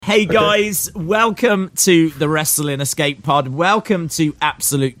Hey guys, welcome to the Wrestling Escape Pod. Welcome to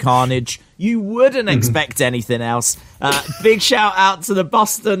Absolute Carnage. You wouldn't expect anything else. Big shout out to the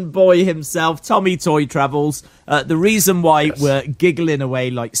Boston boy himself, Tommy Toy Travels. The reason why we're giggling away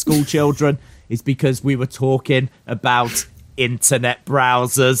like school children is because we were talking about internet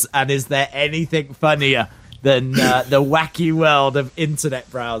browsers. And is there anything funnier than the wacky world of internet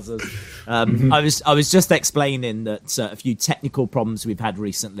browsers? I was just explaining that a few technical problems we've had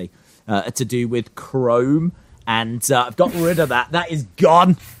recently to do with Chrome, and I've got rid of that. That is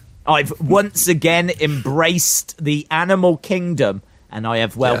gone. I've once again embraced the animal kingdom, and I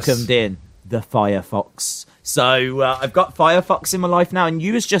have welcomed in the Firefox. So I've got Firefox in my life now, and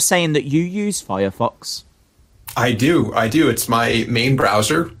you was just saying that you use Firefox. I do. It's my main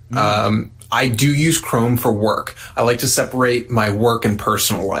browser. I do use Chrome for work. I like to separate my work and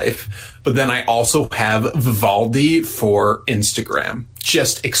personal life. But then I also have Vivaldi for Instagram,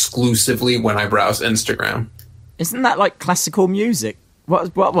 just exclusively when I browse Instagram. Isn't that like classical music?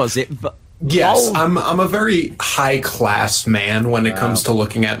 What was it? Yes, I'm a very high-class man when it comes to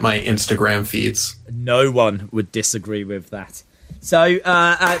looking at my Instagram feeds. No one would disagree with that. So,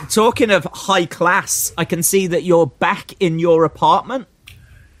 talking of high class, I can see that you're back in your apartment.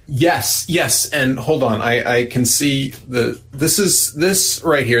 Yes, and hold on, I can see this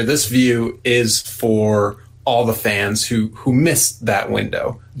right here. This view is for all the fans who missed that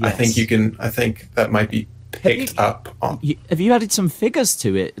window. Yes. I think that might be picked up on. Have you added some figures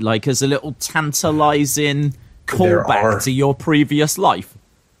to it, like as a little tantalizing callback to your previous life?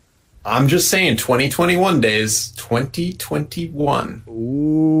 I'm just saying, 2021 days, 2021.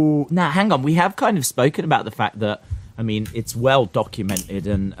 Ooh, now hang on. We have kind of spoken about the fact that, I mean, it's well documented,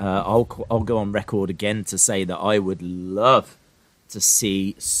 and I'll go on record again to say that I would love to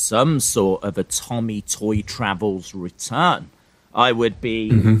see some sort of a Tommy Toy Travels return. I would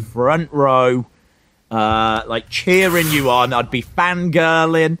be front row, like cheering you on. I'd be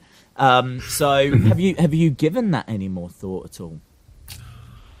fangirling. So have you given that any more thought at all?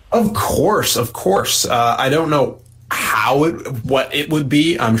 Of course. I don't know what it would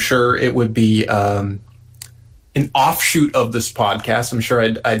be. I'm sure it would be an offshoot of this podcast. I'm sure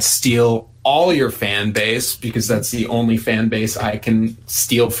I'd steal all your fan base, because that's the only fan base I can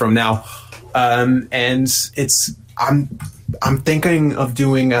steal from now. And I'm thinking of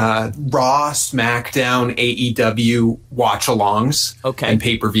doing Raw, SmackDown, AEW watch-alongs and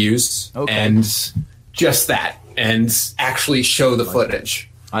pay-per-views, and just that, and actually show the footage.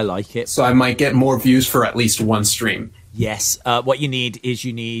 I like it. So I might get more views for at least one stream. Yes. What you need is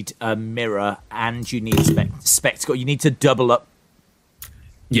a mirror, and you need spectacle. You need to double up.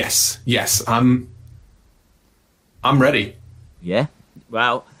 Yes. I'm ready. Yeah.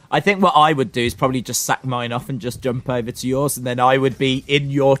 Well, I think what I would do is probably just sack mine off and just jump over to yours, and then I would be in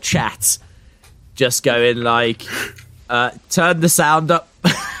your chat, just going like, turn the sound up.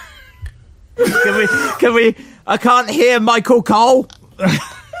 Can we? I can't hear Michael Cole.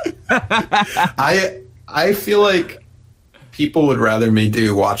 I feel like people would rather me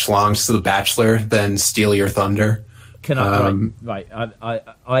do watch-alongs to The Bachelor than steal your thunder. Can I?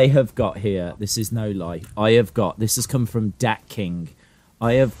 I have got here. This is no lie. This has come from datking.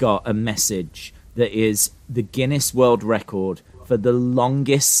 I have got a message that is the Guinness World Record for the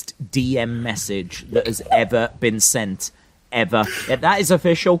longest DM message that has ever been sent, ever. Yeah, that is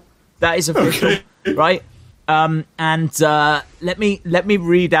official. Right? Let me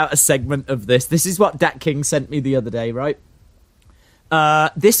read out a segment of this. This is what Dat King sent me the other day, right?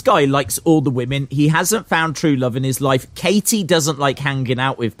 This guy likes all the women. He hasn't found true love in his life. Katie doesn't like hanging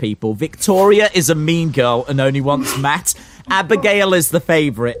out with people. Victoria is a mean girl and only wants Matt. Abigail is the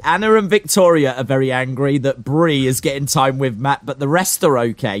favourite. Anna and Victoria are very angry that Brie is getting time with Matt, but the rest are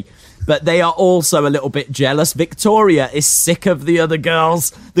okay. But they are also a little bit jealous. Victoria is sick of the other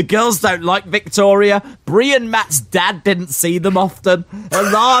girls. The girls don't like Victoria. Brie and Matt's dad didn't see them often.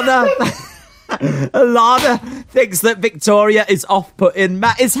 Alana thinks that Victoria is off-putting.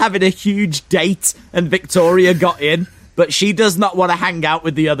 Matt is having a huge date and Victoria got in, but she does not want to hang out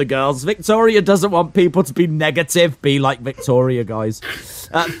with the other girls. Victoria doesn't want people to be negative. Be like Victoria, guys.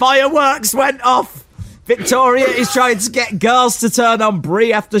 Fireworks went off. Victoria is trying to get girls to turn on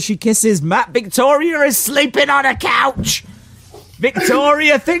Brie after she kisses Matt. Victoria is sleeping on a couch.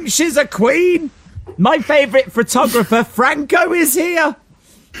 Victoria thinks she's a queen. My favourite photographer, Franco, is here.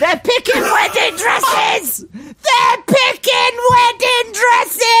 They're picking wedding dresses!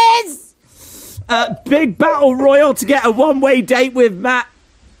 Big battle royal to get a one-way date with Matt.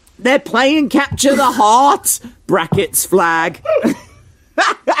 They're playing Capture the Heart. Brackets flag.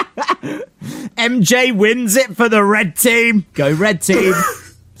 MJ wins it for the red team. Go red team.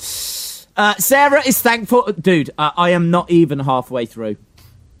 Sarah is thankful. Dude, I am not even halfway through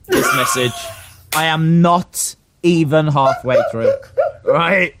this message. I am not even halfway through.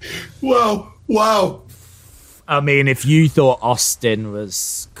 Right? Wow. I mean, if you thought Austin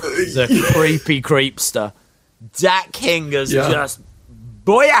was the creepy creepster, datking has just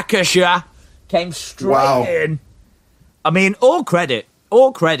boyakasha came straight in. I mean, all credit.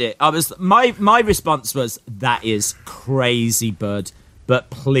 My response was, that is crazy, bud. But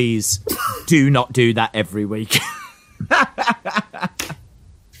please do not do that every week.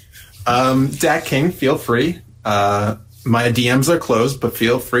 Dat King, feel free. My DMs are closed, but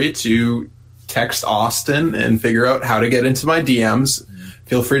feel free to text Austin and figure out how to get into my DMs.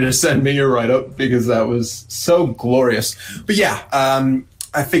 Feel free to send me your write-up because that was so glorious. But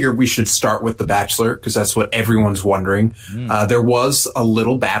I figured we should start with The Bachelor because that's what everyone's wondering. There was a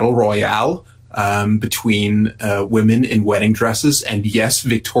little battle royale between women in wedding dresses. And yes,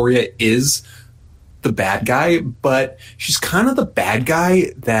 Victoria is the bad guy, but she's kind of the bad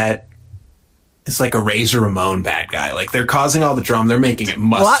guy that is like a Razor Ramon bad guy. Like, they're causing all the drama. They're making it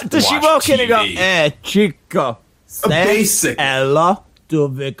must watch. Does she walk in and go, chica, a basic Ella to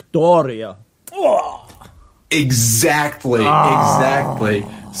Victoria? Oh. Exactly.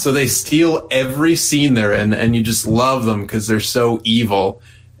 So they steal every scene they're in, and you just love them because they're so evil.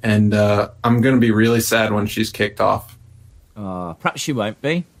 And I'm going to be really sad when she's kicked off. Perhaps she won't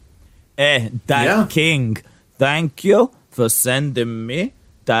be. King, thank you for sending me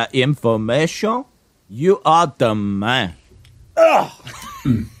that information. You are the man. That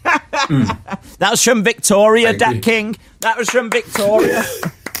was from Victoria, Dat King. That was from Victoria.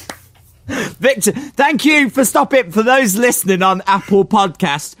 Victor, thank you for stopping. For those listening on Apple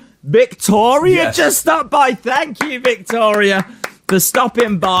Podcast, Victoria just stopped by. Thank you, Victoria, for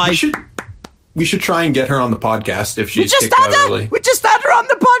stopping by. We should try and get her on the podcast if she's kicked out early. We just had her on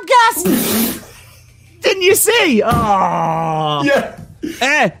the podcast. Didn't you see? Oh. Yeah.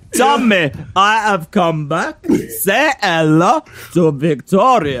 Hey, Tommy, I have come back. Say hello to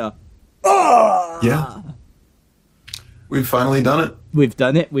Victoria. Oh. Yeah. We've finally done it. We've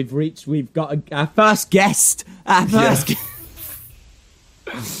done it. We've got our first guest. Amazing.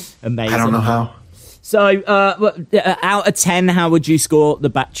 I don't know how. So, out of 10, how would you score The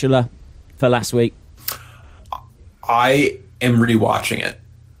Bachelor for last week? I am rewatching it.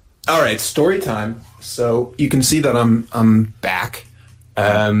 All right, story time. So you can see that I'm back,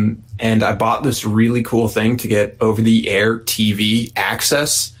 and I bought this really cool thing to get over-the-air TV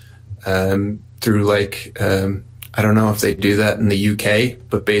access through I don't know if they do that in the UK,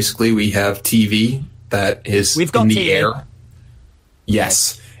 but basically we have TV that is in the TV. Air.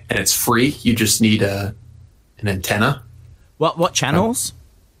 Yes, and it's free. You just need an antenna. What channels?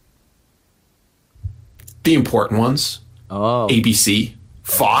 The important ones. Oh. ABC,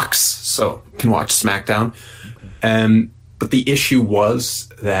 Fox, so you can watch SmackDown. But the issue was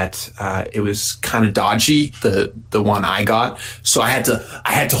that it was kind of dodgy, the one I got. So I had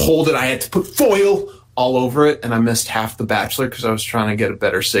to hold it. I had to put foil all over it, and I missed half The Bachelor because I was trying to get a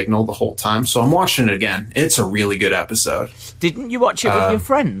better signal the whole time. So I'm watching it again. It's a really good episode. Didn't you watch it with your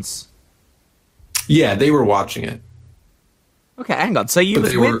friends? Yeah, they were watching it. Okay, hang on. So you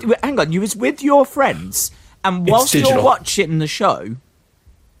was with your friends, and whilst you're watching the show,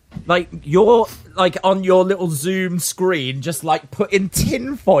 like you're like on your little Zoom screen, just like putting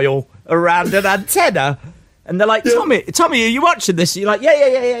tin foil around an antenna. And they're like, Tommy, are you watching this? You're like,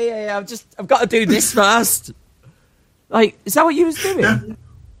 yeah. I've got to do this first. Like, is that what you was doing? Yeah.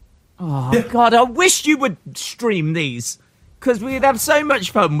 Oh, God, I wish you would stream these. Because we'd have so much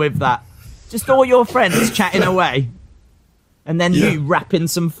fun with that. Just all your friends chatting away. And then you wrapping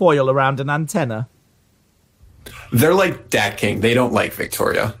some foil around an antenna. They're like Dat King. They don't like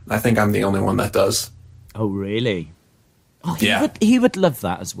Victoria. I think I'm the only one that does. Oh, really? Oh, he would love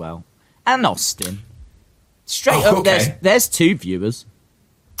that as well. And Austin. Straight up, there's 2 viewers.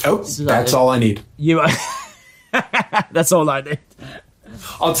 Oh, so that's all I need. That's all I need.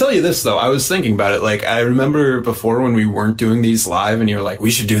 I'll tell you this, though. I was thinking about it. Like, I remember before when we weren't doing these live, and you were like,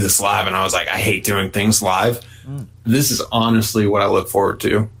 we should do this live. And I was like, I hate doing things live. This is honestly what I look forward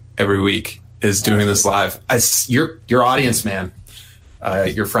to every week, is doing this live. Your audience, man.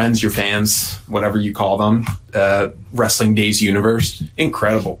 Your friends, your fans, whatever you call them. Wrestling Daze universe.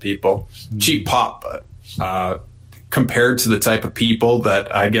 Incredible people. Cheap pop, but compared to the type of people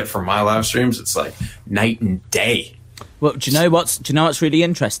that I get from my live streams, it's like night and day. Well, do you know what's really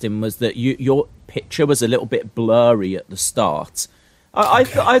interesting was that your picture was a little bit blurry at the start.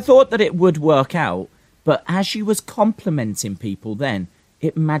 I thought that it would work out, but as you was complimenting people, then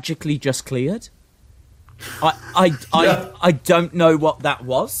it magically just cleared. I don't know what that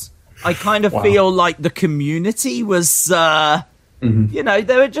was, I kind of feel like the community was, you know,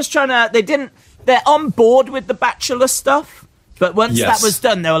 they were just trying to, they're on board with the Bachelor stuff. But once that was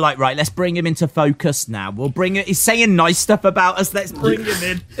done, they were like, right, let's bring him into focus now. We'll bring it. He's saying nice stuff about us. Let's bring him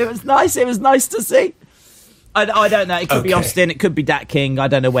in. It was nice. It was nice to see. I don't know. It could be Austin. It could be Dat King. I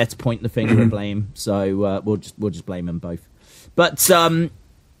don't know where to point the finger of blame. So we'll just blame them both. But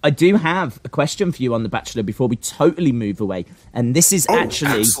I do have a question for you on The Bachelor before we totally move away. And this is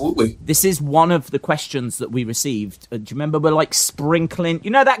this is one of the questions that we received. Do you remember we're like sprinkling?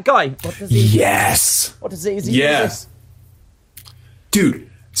 You know that guy? What does he Yes. What does he? Is he this? Dude,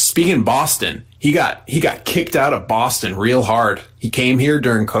 speaking of Boston, he got kicked out of Boston real hard. He came here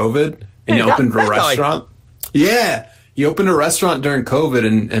during COVID and he opened a restaurant. Yeah. He opened a restaurant during COVID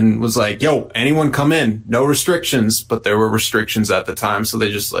and was like, yo, anyone come in, no restrictions. But there were restrictions at the time, so they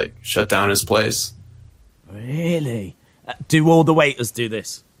just like shut down his place. Really? Do all the waiters do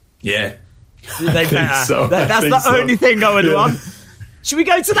this? Yeah. Do they better? So. That's the only thing going on. Should we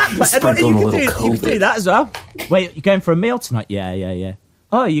go to that place? You can do that as well. Wait, you're going for a meal tonight? Yeah.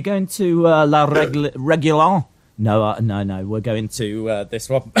 Oh, you're going to La Regular? No, we're going to this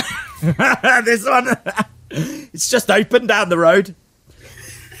one. This one. It's just open down the road.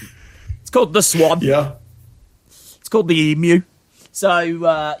 It's called the Swan. Yeah. It's called the Emu. So,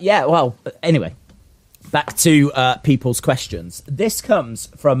 well, anyway, back to people's questions. This comes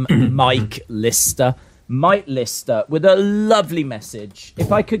from Mike Lister. Mike Lister with a lovely message.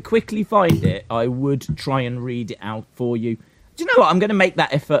 If I could quickly find it, I would try and read it out for you. Do you know what? I'm going to make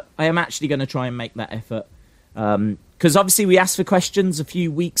that effort. I am actually going to try and make that effort. Because obviously we asked for questions a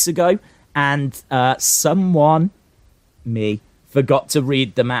few weeks ago, and me, forgot to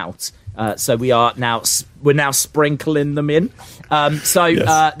read them out. So we're now sprinkling them in.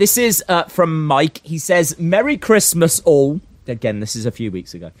 This is from Mike. He says, Merry Christmas all. Again, this is a few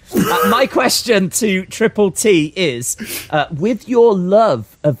weeks ago. My question to Triple T is, with your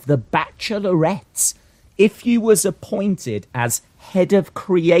love of The Bachelorette, if you was appointed as head of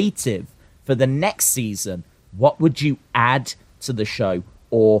creative for the next season, what would you add to the show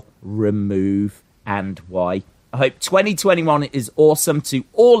or remove, and why? I hope 2021 is awesome to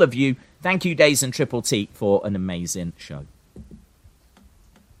all of you. Thank you, Daze and Triple T, for an amazing show.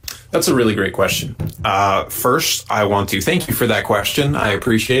 That's a really great question. First, I want to thank you for that question. I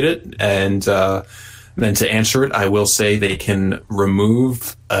appreciate it. And then to answer it, I will say they can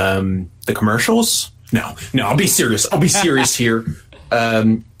remove the commercials. No, I'll be serious. I'll be serious here.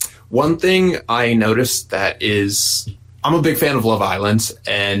 One thing I noticed that is, I'm a big fan of Love Island,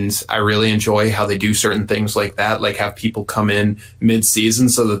 and I really enjoy how they do certain things like that, like have people come in mid-season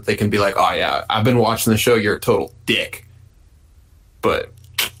so that they can be like, oh yeah, I've been watching the show, you're a total dick. But,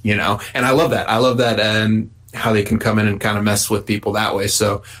 you know, and I love that. How they can come in and kind of mess with people that way.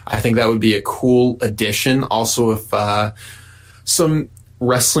 So I think that would be a cool addition. Also, if some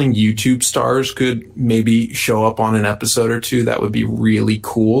wrestling YouTube stars could maybe show up on an episode or two, that would be really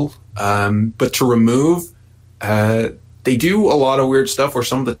cool. But to remove, they do a lot of weird stuff where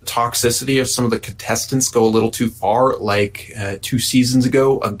some of the toxicity of some of the contestants go a little too far. Like 2 seasons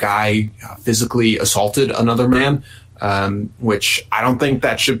ago, a guy physically assaulted another man, which I don't think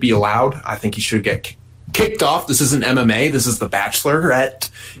that should be allowed. I think he should get kicked off. This isn't MMA. This is The Bachelorette.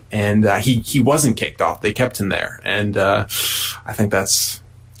 And he wasn't kicked off. They kept him there. And I think that's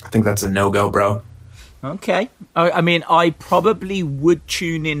a no-go, bro. Okay. I mean, I probably would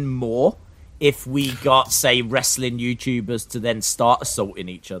tune in more if we got, say, wrestling YouTubers to then start assaulting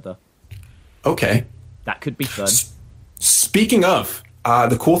each other. Okay. That could be fun. Speaking of,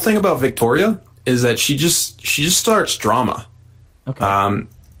 the cool thing about Victoria is that she just starts drama. Okay.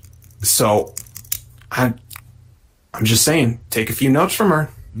 So I'm just saying, take a few notes from her.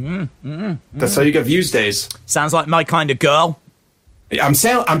 That's how you get views, Days. Sounds like my kind of girl. I'm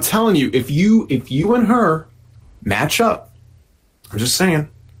telling you, if you and her match up, I'm just saying.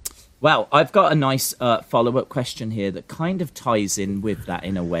 Well, I've got a nice follow-up question here that kind of ties in with that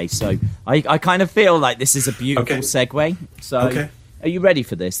in a way. So I kind of feel like this is a beautiful segue. So Are you ready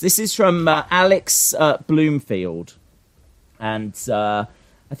for this? This is from Alex Bloomfield. And I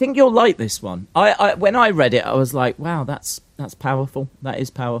think you'll like this one. I when I read it, I was like, wow, that's powerful. That is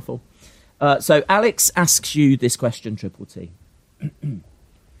powerful. So Alex asks you this question, Triple T.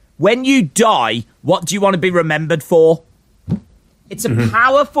 When you die, what do you want to be remembered for? It's a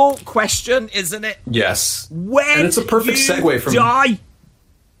powerful question, isn't it? Yes. And it's a perfect segue from die.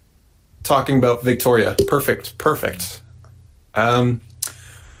 Talking about Victoria. Perfect. When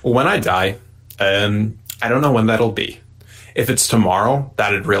I die, I don't know when that'll be. If it's tomorrow,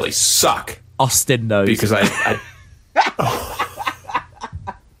 that'd really suck. Austin knows. Because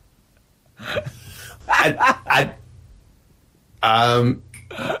I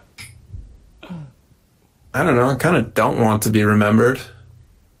don't know. I kind of don't want to be remembered.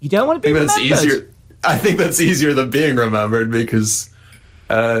 You don't want to be remembered? Easier. I think that's easier than being remembered because,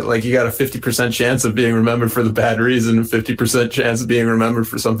 like, you got a 50% chance of being remembered for the bad reason and 50% chance of being remembered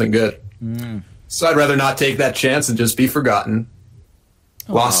for something good. So I'd rather not take that chance and just be forgotten,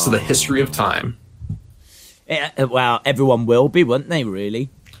 lost to the history of time. Yeah, well, everyone will be, won't they, really?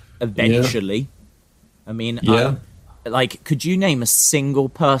 Eventually. Yeah. I mean, like, could you name a single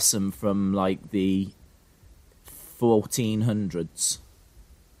person from, like, the 1400s?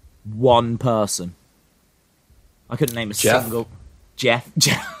 One person. I couldn't name a single. Jeff.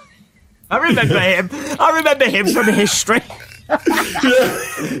 I remember him. I remember him from history.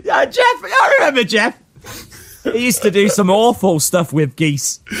 Yeah, Jeff. I remember Jeff. He used to do some awful stuff with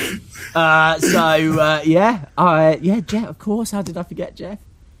geese. Yeah, Jeff. Of course. How did I forget Jeff?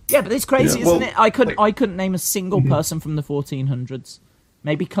 Yeah, but it's crazy, isn't it? I couldn't name a single person from the 1400s.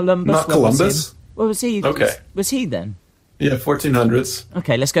 Maybe Columbus. Not Columbus. What was he? Okay. Was he then? Yeah, 1400s.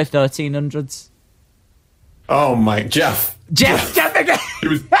 Okay, let's go 1300s. Oh my, Jeff again.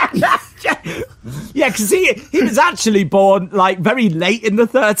 Yeah, because he was actually born like very late in the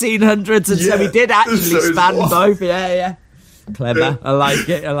 1300s, and so he did actually span both. Yeah. Clever. Yeah. I like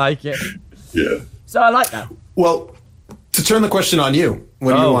it. Yeah. So I like that. Well, to turn the question on you,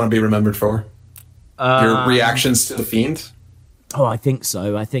 what do you want to be remembered for? Your reactions to The Fiend? Oh, I think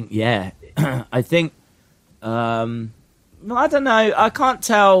so. I think, yeah. I think, I don't know. I can't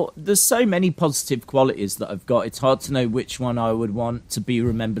tell. There's so many positive qualities that I've got. It's hard to know which one I would want to be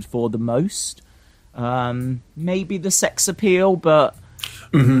remembered for the most. Maybe the sex appeal, but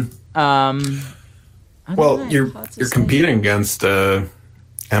you're competing against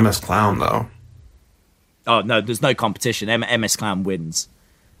MS Clown, though. Oh no, there's no competition. MS Clown wins.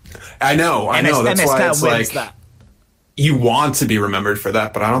 I know. That's MS why Clown it's wins like that. You want to be remembered for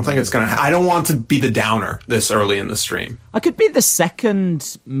that, but I don't think it's gonna. I don't want to be the downer this early in the stream. I could be the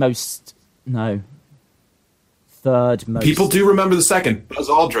second most. No, third most. People do remember the second, Buzz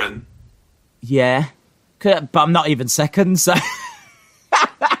Aldrin. Yeah, but I'm not even second. So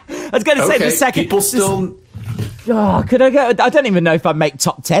I was going to say the second. People still. Could I go? I don't even know if I'd make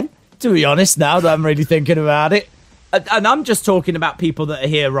top 10. To be honest, now that I'm really thinking about it, and I'm just talking about people that are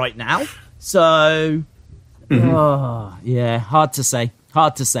here right now. So. Yeah, hard to say. I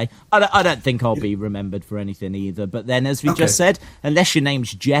don't think I'll be remembered for anything either. But then, as we just said, unless your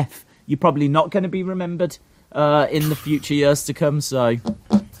name's Jeff, you're probably not going to be remembered in the future years to come. So,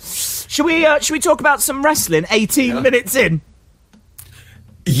 should we talk about some wrestling? 18 minutes in.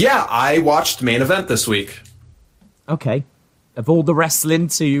 Yeah, I watched Main Event this week. Okay, of all the wrestling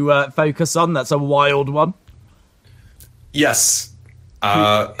to focus on, that's a wild one. Yes,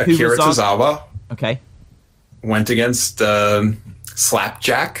 Akira Tozawa. Okay. Went against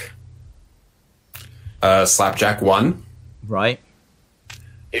Slapjack. Slapjack won. Right.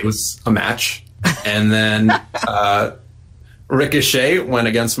 It was a match. And then Ricochet went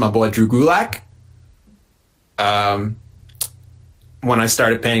against my boy Drew Gulak. When I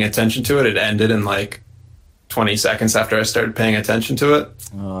started paying attention to it, it ended in like 20 seconds after I started paying attention to it.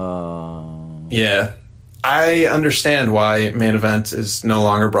 Oh. Yeah. I understand why Main Event is no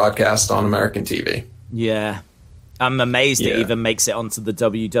longer broadcast on American TV. Yeah. I'm amazed it even makes it onto the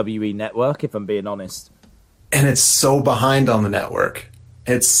WWE network, if I'm being honest. And it's so behind on the network.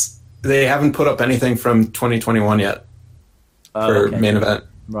 They haven't put up anything from 2021 yet for Main Event.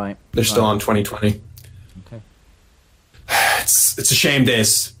 Right. They're still on 2020. Okay. It's a shame,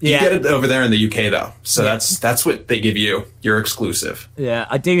 Daze. You get it over there in the UK though, so that's what they give you. You're exclusive. Yeah,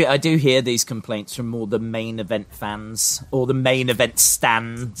 I do hear these complaints from all the Main Event fans or the Main Event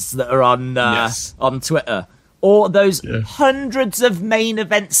stans that are on Twitter. Or those hundreds of Main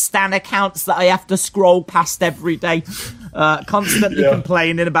Event stan accounts that I have to scroll past every day, constantly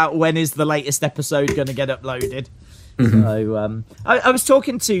complaining about when is the latest episode going to get uploaded. Mm-hmm. So I was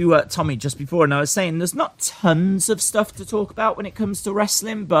talking to Tommy just before, and I was saying there's not tons of stuff to talk about when it comes to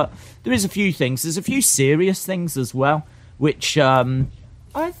wrestling, but there is a few things. There's a few serious things as well, which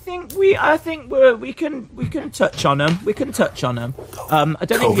I think we can touch on them. We can touch on them. I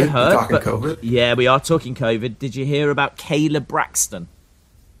don't know if you heard, but COVID. Yeah, we are talking COVID. Did you hear about Kayla Braxton?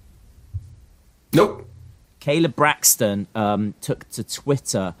 Nope. Kayla Braxton took to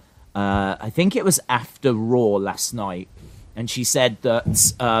Twitter. I think it was after Raw last night, and she said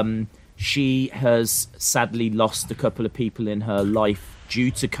that she has sadly lost a couple of people in her life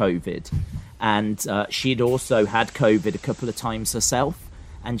due to COVID, and she'd also had COVID a couple of times herself.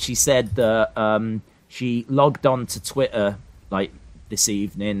 And she said that she logged on to Twitter like this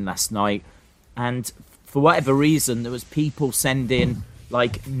evening, last night, and for whatever reason, there was people sending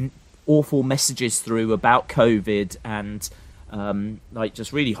like awful messages through about COVID and like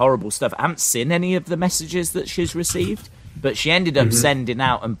just really horrible stuff. I haven't seen any of the messages that she's received, but she ended up sending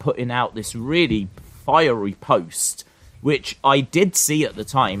out and putting out this really fiery post, which I did see at the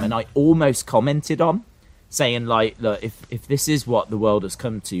time, and I almost commented on, saying like, look, if this is what the world has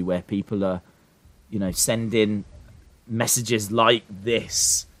come to, where people are, you know, sending messages like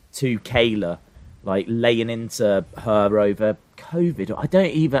this to Kayla, like laying into her over COVID,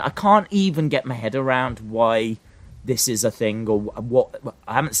 I can't even get my head around why this is a thing or what.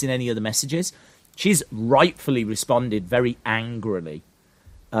 I haven't seen any of the messages. She's rightfully responded very angrily,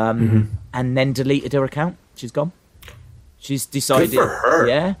 and then deleted her account. She's gone. She's decided. Good for her.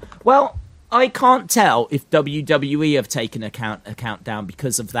 Yeah. Well, I can't tell if WWE have taken account down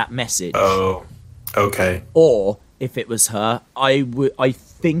because of that message. Oh, okay. Or if it was her. I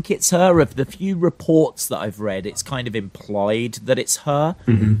think it's her. Of the few reports that I've read, it's kind of implied that it's her.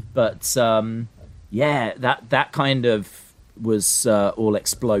 But yeah, that kind of was all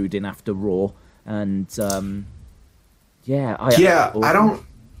exploding after Raw, and yeah, I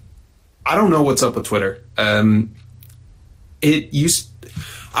don't know what's up with Twitter. I'm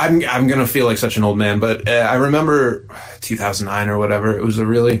gonna feel like such an old man, but I remember 2009 or whatever. It was a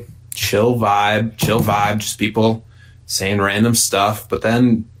really chill vibe, just people saying random stuff. But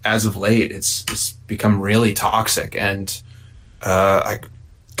then, as of late, it's become really toxic, and I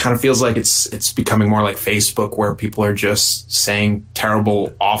kind of feels like it's becoming more like Facebook, where people are just saying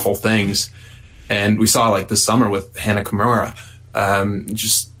terrible, awful things. And we saw like this summer with Hannah Kimura,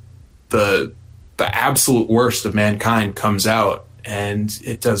 just the absolute worst of mankind comes out, and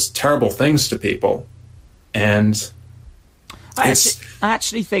it does terrible things to people. And I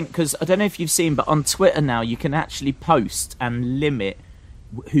actually think, because I don't know if you've seen, but on Twitter now you can actually post and limit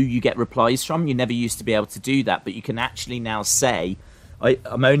who you get replies from. You never used to be able to do that, but you can actually now say,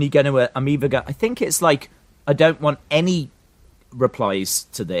 I'm either going, I think it's like, I don't want any replies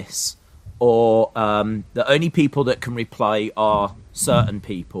to this, or the only people that can reply are certain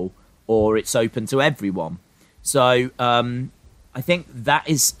people, or it's open to everyone. So I think that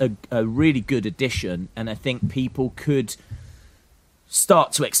is a really good addition, and I think people could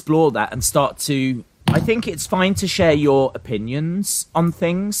start to explore that and start to... I think it's fine to share your opinions on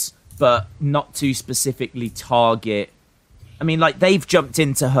things, but not to specifically target... I mean, like, they've jumped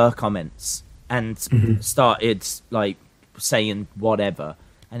into her comments and started, like, saying whatever,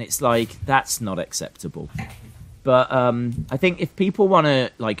 and it's like, that's not acceptable. But I think if people want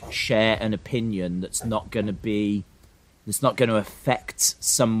to like share an opinion that's not going to affect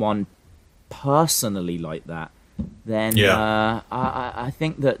someone personally like that, then I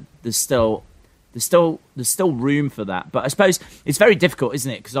think that there's still room for that. But I suppose it's very difficult,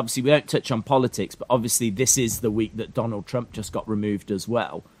 isn't it? Because obviously we don't touch on politics, but obviously this is the week that Donald Trump just got removed as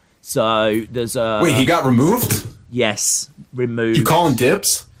well. So there's a... Wait, he got removed? Yes, removed. You call him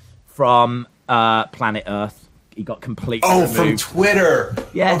dibs? From planet Earth. He got completely removed. From Twitter.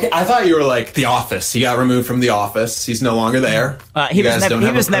 Yeah. Okay, I thought you were like The Office. He got removed from The Office. He's no longer there. He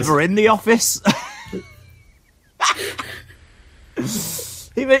was never in The Office.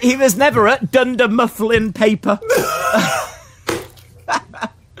 he was never at Dunder Mufflin Paper.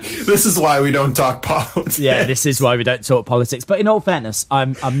 This is why we don't talk politics. Yeah, this is why we don't talk politics. But in all fairness,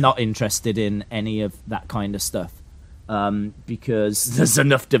 I'm not interested in any of that kind of stuff. Because there's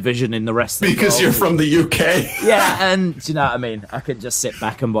enough division in the rest of the world. Because you're from the UK. Yeah, and do you know what I mean? I could just sit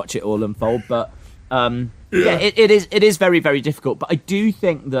back and watch it all unfold. But it is very, very difficult. But I do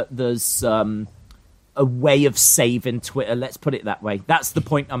think that there's a way of saving Twitter. Let's put it that way. That's the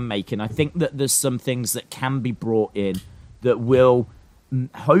point I'm making. I think that there's some things that can be brought in that will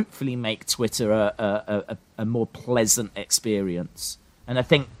hopefully make Twitter a more pleasant experience. And I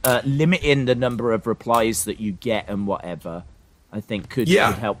think limiting the number of replies that you get and whatever, I think could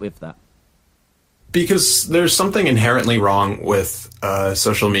help with that. Because there's something inherently wrong with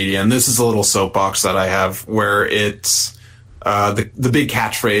social media, and this is a little soapbox that I have, where it's the big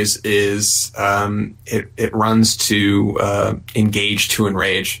catchphrase is it runs to engage to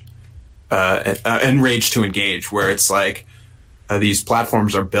enrage, enrage to engage, where it's like these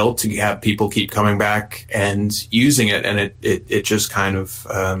platforms are built to have people keep coming back and using it, and it just kind of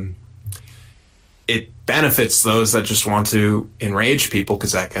it benefits those that just want to enrage people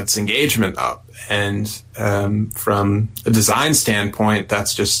because that gets engagement up. And from a design standpoint,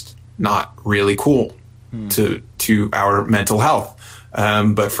 that's just not really cool to our mental health.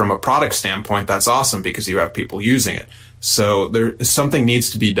 But from a product standpoint, that's awesome because you have people using it. So something needs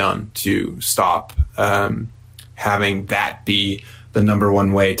to be done to stop having that be the number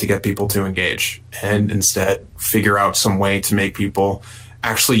one way to get people to engage, and instead figure out some way to make people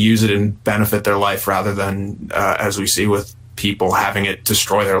actually use it and benefit their life rather than, as we see with people, having it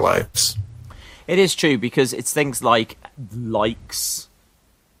destroy their lives. It is true, because it's things like likes.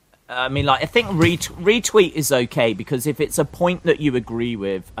 I mean, like, I think retweet is okay, because if it's a point that you agree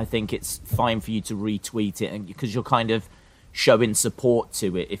with, I think it's fine for you to retweet it, and because you're kind of showing support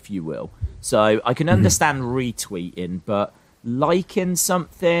to it, if you will. So I can understand retweeting, but liking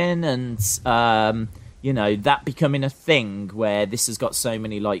something and that becoming a thing where this has got so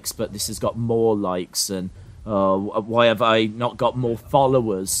many likes but this has got more likes, and why have I not got more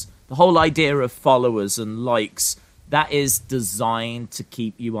followers? The whole idea of followers and likes, that is designed to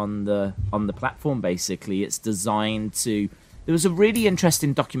keep you on the platform. Basically, it's designed to. There was a really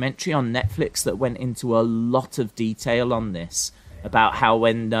interesting documentary on Netflix that went into a lot of detail on this, about how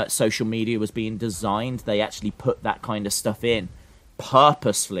when social media was being designed, they actually put that kind of stuff in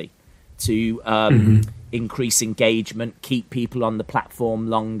purposefully to increase engagement, keep people on the platform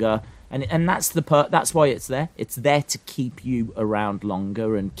longer, and that's why it's there. It's there to keep you around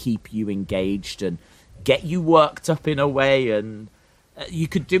longer and keep you engaged and get you worked up in a way. And you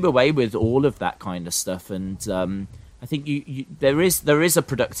could do away with all of that kind of stuff. And I think there is a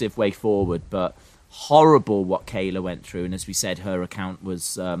productive way forward, but horrible what Kayla went through, and as we said, her account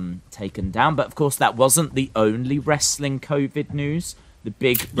was taken down. But of course, that wasn't the only wrestling COVID news. The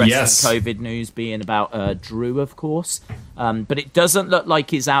big wrestling COVID news being about Drew, of course. But it doesn't look like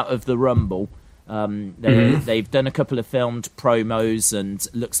he's out of the Rumble. They've done a couple of filmed promos, and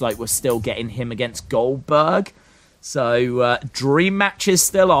looks like we're still getting him against Goldberg. So dream match is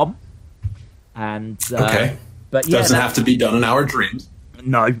still on. And okay, but yeah, doesn't have to be done in our dreams.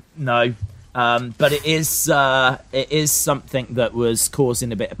 No. But it is something that was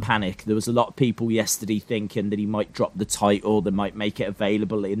causing a bit of panic. There was a lot of people yesterday thinking that he might drop the title, they might make it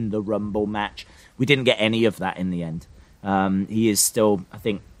available in the Rumble match. We didn't get any of that in the end. He is still, I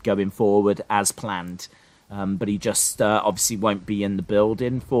think, going forward as planned. But he just obviously won't be in the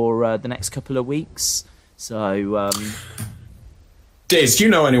building for the next couple of weeks. So, Daze, do you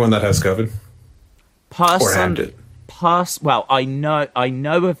know anyone that has COVID? Or had it? Well, I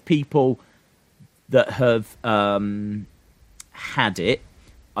know of people that have had it.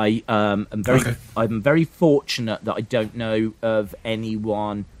 I'm very fortunate that I don't know of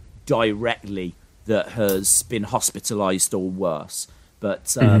anyone directly that has been hospitalized or worse.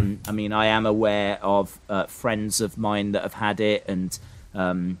 But I mean, I am aware of friends of mine that have had it, and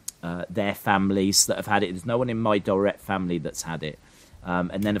their families that have had it. There's no one in my direct family that's had it.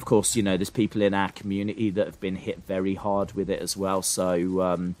 And then, of course, there's people in our community that have been hit very hard with it as well. So,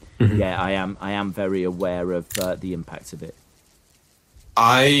 yeah, I am very aware of the impact of it.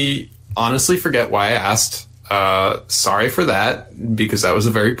 I honestly forget why I asked. Sorry for that, because that was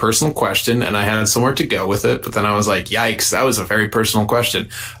a very personal question, and I had somewhere to go with it. But then I was like, yikes, that was a very personal question.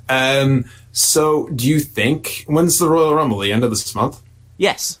 So do you think, when's the Royal Rumble? The end of this month?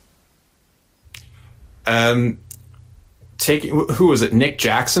 Yes. Who was it? Nick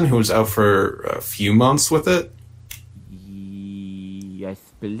Jackson, who was out for a few months with it? I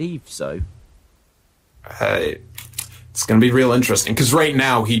believe so. It's going to be real interesting, because right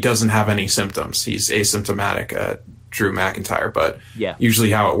now he doesn't have any symptoms. He's asymptomatic, Drew McIntyre. But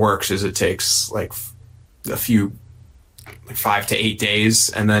usually how it works is it takes like a few, like 5 to 8 days,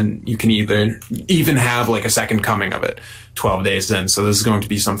 and then you can even have like a second coming of it 12 days in. So this is going to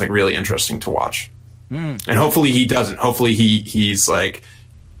be something really interesting to watch. And hopefully he doesn't. Hopefully he's like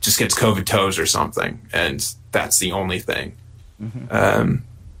just gets COVID toes or something, and that's the only thing.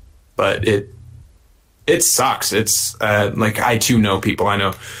 But it sucks. It's like, I too know people. I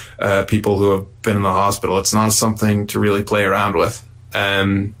know people who have been in the hospital. It's not something to really play around with,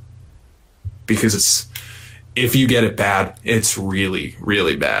 because if you get it bad, it's really,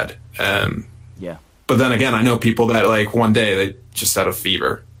 really bad. Yeah. But then again, I know people that like one day they just had a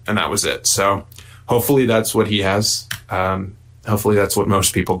fever and that was it. So hopefully that's what he has. Hopefully that's what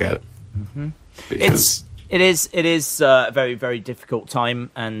most people get. Because it is a very, very difficult time,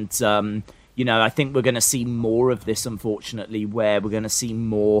 and I think we're going to see more of this, unfortunately, where we're going to see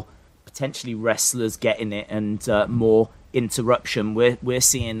more potentially wrestlers getting it, and more interruption. We're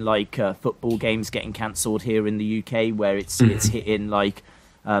seeing like football games getting cancelled here in the UK, where it's hitting like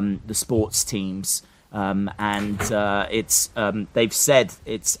the sports teams. And they've said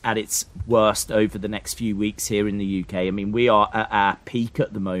it's at its worst over the next few weeks here in the UK. I mean, we are at our peak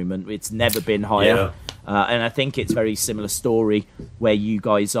at the moment. It's never been higher. And I think it's a very similar story where you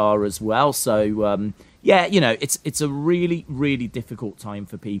guys are as well. So, it's a really, really difficult time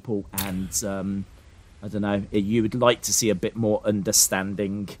for people. And, I don't know, you would like to see a bit more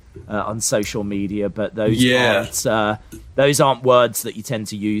understanding on social media, but those aren't words that you tend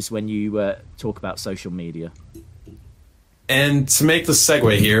to use when you talk about social media. And to make the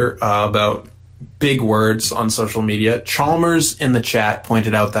segue here about big words on social media, Chalmers in the chat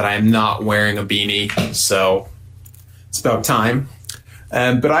pointed out that I am not wearing a beanie, so it's about time.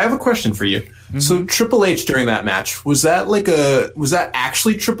 But I have a question for you. Mm-hmm. So Triple H during that match, was that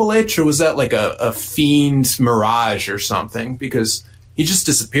actually Triple H, or was that like a Fiend mirage or something? Because he just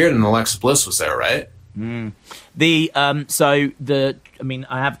disappeared and Alexa Bliss was there, right? I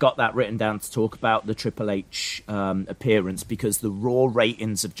have got that written down to talk about the Triple H appearance, because the Raw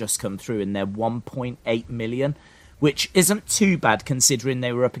ratings have just come through and they're 1.8 million, which isn't too bad considering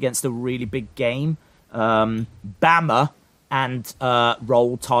they were up against a really big game. Bama and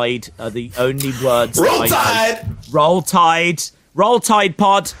Roll Tide are the only words. Roll Tide! Roll Tide! Roll Tide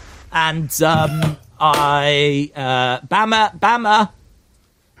Pod! And Bama.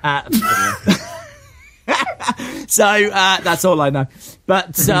 So that's all I know.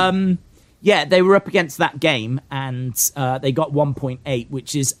 But they were up against that game, and they got 1.8,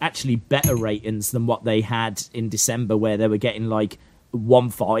 which is actually better ratings than what they had in December, where they were getting like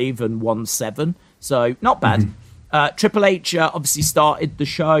 1.5 and 1.7. So not bad. Mm-hmm. Triple H obviously started the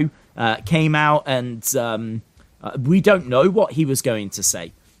show, came out, and we don't know what he was going to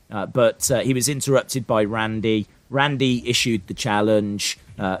say. But he was interrupted by Randy. Randy issued the challenge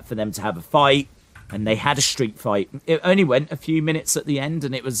for them to have a fight, and they had a street fight. It only went a few minutes at the end,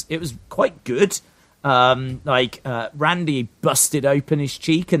 and it was quite good. Randy busted open his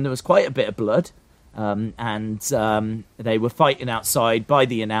cheek, and there was quite a bit of blood. They were fighting outside by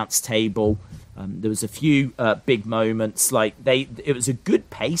the announce table. There was a few big moments. It was a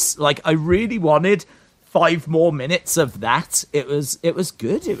good pace. I really wanted 5 more minutes of that. It was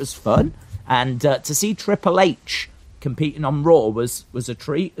good. It was fun, and to see Triple H competing on Raw was a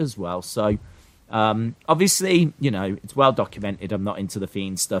treat as well. So obviously, it's well documented. I'm not into the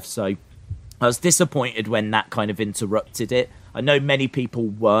Fiend stuff, so I was disappointed when that kind of interrupted it. I know many people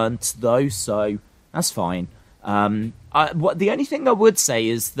weren't though, so that's fine. The only thing I would say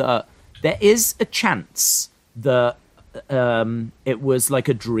is that there is a chance that it was like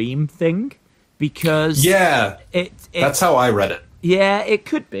a dream thing, because that's how I read it. Yeah, it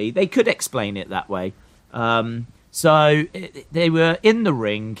could be. They could explain it that way. So they were in the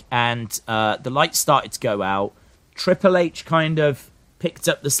ring, and the lights started to go out. Triple H kind of picked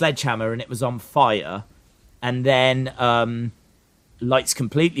up the sledgehammer, and it was on fire. And then lights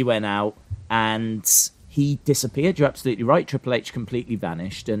completely went out, and he disappeared. You're absolutely right. Triple H completely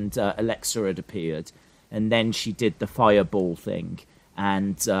vanished, and Alexa had appeared. And then she did the fireball thing,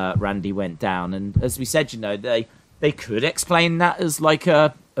 and Randy went down. And as we said, they could explain that as like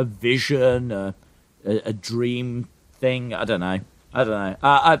a vision, a dream thing. I don't know.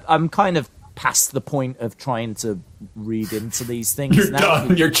 I'm kind of past the point of trying to read into these things. You're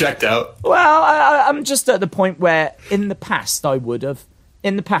done. You're checked out. Well, I'm just at the point where in the past I would have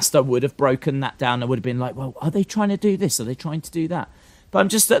broken that down. I would have been like, well, are they trying to do this? Are they trying to do that? But I'm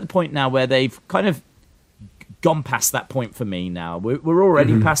just at the point now where they've kind of gone past that point for me now. We're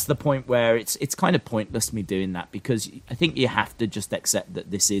already past the point where it's kind of pointless me doing that, because I think you have to just accept that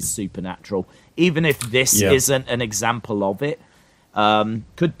this is supernatural. Even if this isn't an example of it.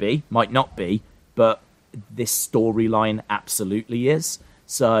 Could be, might not be, but this storyline absolutely is.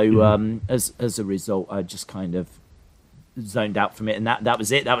 So as a result, I just kind of zoned out from it, and that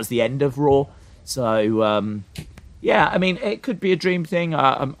was it. That was the end of Raw. So it could be a dream thing.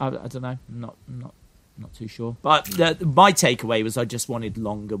 I don't know. I'm not too sure. But my takeaway was I just wanted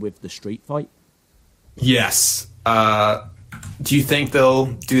longer with the street fight. Yes. Do you think they'll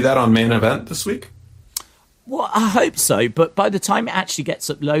do that on Main Event this week? Well, I hope so, but by the time it actually gets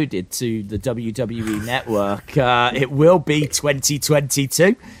uploaded to the WWE network, it will be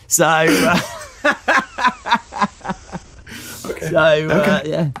 2022. So,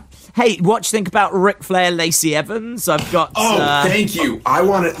 yeah. Hey, what do you think about Ric Flair, Lacey Evans? I've got... thank you. I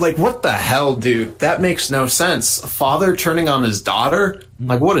want it... what the hell, dude? That makes no sense. A father turning on his daughter?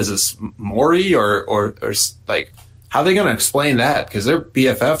 What is this, Maury or how are they going to explain that? Because they're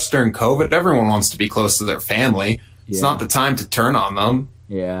BFFs during COVID. Everyone wants to be close to their family. Yeah. It's not the time to turn on them.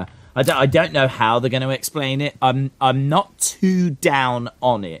 Yeah. I don't know how they're going to explain it. I'm not too down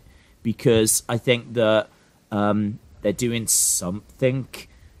on it, because I think that they're doing something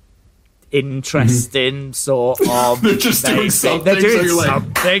interesting, sort of. They're just doing something. They're doing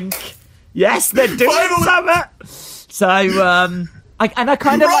something. Yes, they're doing something. So, I kind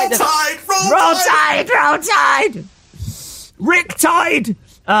of like that. Roll Tide! Rick Tide!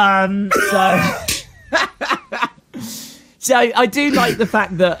 So I do like the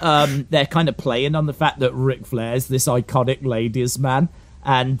fact that they're kind of playing on the fact that Ric Flair's this iconic ladies man.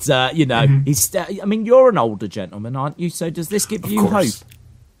 And, he's... I mean, you're an older gentleman, aren't you? So does this give you hope?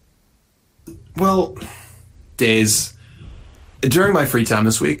 Well, Daze, during my free time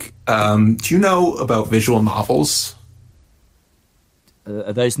this week, do you know about visual novels?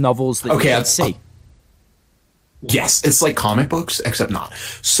 Are those novels that you can see? Yes, it's like comic books, except not.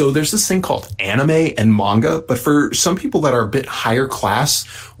 So there's this thing called anime and manga, but for some people that are a bit higher class,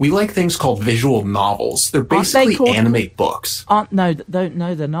 we like things called visual novels. They're basically anime books. No,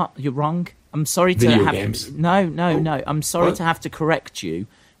 they're not. You're wrong. I'm sorry to Video games. No. I'm sorry to have to correct you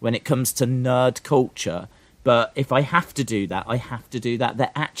when it comes to nerd culture, but if I have to do that, I have to do that.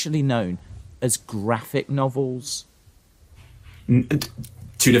 They're actually known as graphic novels.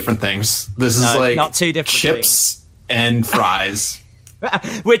 Two different things. This is like not two different chips things. And fries.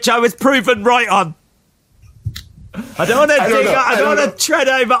 Which I was proven right on. I don't want to tread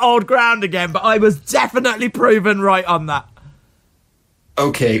over old ground again, but I was definitely proven right on that.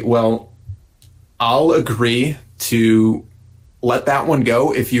 Okay, well, I'll agree to let that one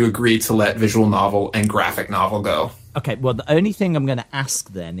go if you agree to let visual novel and graphic novel go. Okay, well, the only thing I'm going to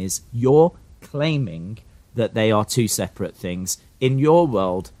ask then is you're claiming that they are two separate things. In your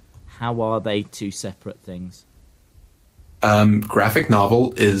world, how are they two separate things? Graphic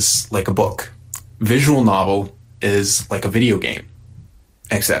novel is like a book. Visual novel is like a video game,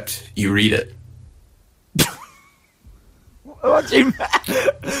 except you read it. What do you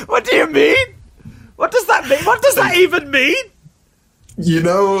mean? What does that mean? What does that even mean? You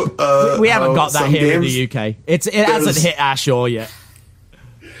know, we haven't got that here in the UK. It hasn't hit our shore yet.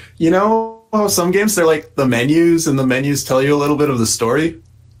 You know how some games, they're like the menus, and the menus tell you a little bit of the story?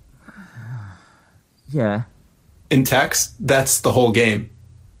 Yeah. In text, that's the whole game.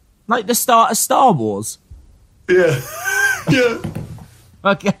 Like the start of Star Wars? Yeah. Yeah.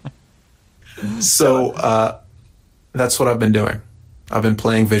 Okay. So, that's what I've been doing. I've been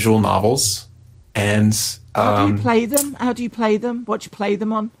playing visual novels, and... How do you play them? How do you play them? What do you play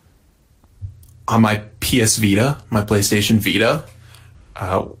them on? On my PS Vita, my PlayStation Vita,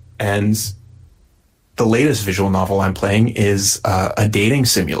 and the latest visual novel I'm playing is a dating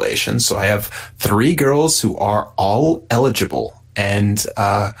simulation. So I have 3 girls who are all eligible, and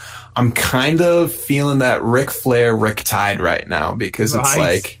I'm kind of feeling that Ric Flair Riptide right now, because it's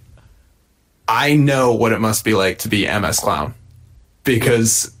like, I know what it must be like to be MS Clown,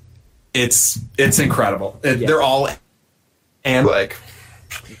 because it's incredible. They're all, and like,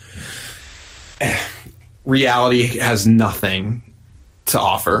 reality has nothing to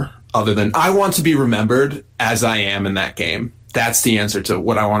offer other than I want to be remembered as I am in that game. That's the answer to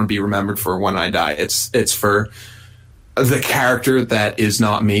what I want to be remembered for when I die. It's for the character that is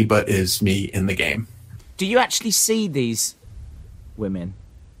not me, but is me in the game. Do you actually see these women?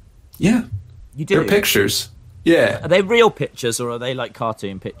 Yeah. You do? They're pictures. Yeah. Are they real pictures, or are they like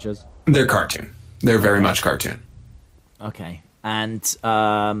cartoon pictures? They're cartoon. They're very much cartoon. Okay. And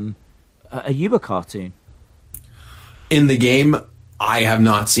are you a cartoon? In the game, I have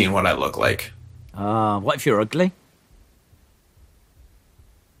not seen what I look like. What if you're ugly?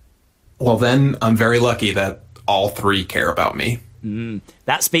 Well, then I'm very lucky that all 3 care about me.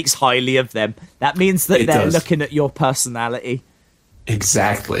 That speaks highly of them. That means that they're looking at your personality.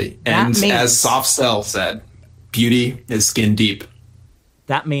 Exactly. And as Soft Cell said, beauty is skin deep.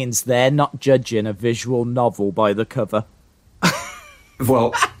 That means they're not judging a visual novel by the cover.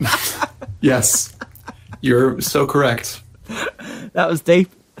 Well, yes. You're so correct. That was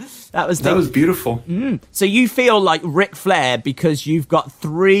deep. That was beautiful. So you feel like Ric Flair because you've got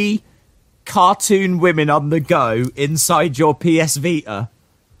 3 cartoon women on the go inside your PS Vita.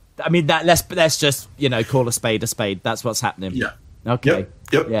 I mean, let's just, call a spade a spade. That's what's happening. Yeah. Okay.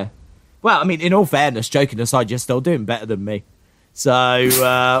 Yep. Yeah. Well, I mean, in all fairness, joking aside, you're still doing better than me. So,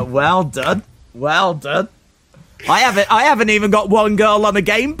 well done. Well done. I haven't even got 1 girl on a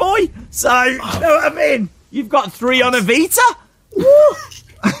Game Boy. So, you know what I mean? You've got 3 on a Vita?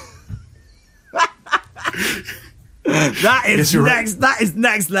 That is next. Right. That is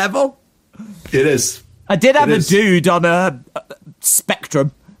next level. It is. I did have a dude on a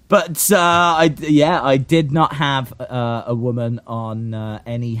Spectrum, but I did not have a woman on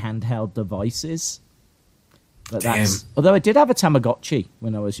any handheld devices. But although I did have a Tamagotchi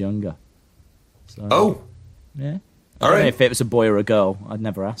when I was younger. So, yeah. I don't know if it was a boy or a girl. I'd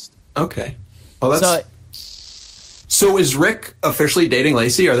never asked. Okay. Well, So is Rick officially dating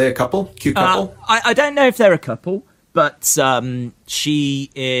Lacey? Are they a couple? Cute couple? I don't know if they're a couple, But she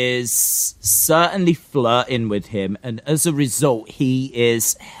is certainly flirting with him, and as a result, he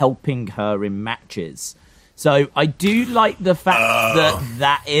is helping her in matches. So I do like the fact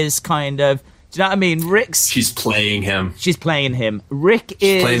that is kind of... Do you know what I mean? She's playing him. She's playing him. She's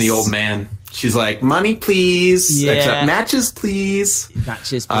playing the old man. She's like, money, please. Yeah. Except matches, please.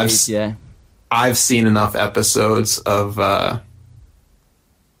 Matches, please, yeah. I've seen enough episodes of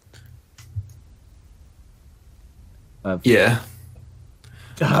yeah.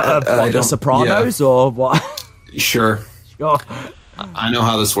 The Sopranos or what? Sure. Sure. I know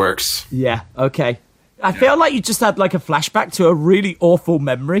how this works. Yeah, okay. I feel like you just had like a flashback to a really awful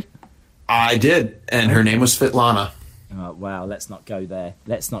memory. I did, and her name was Svetlana. Oh, wow, let's not go there.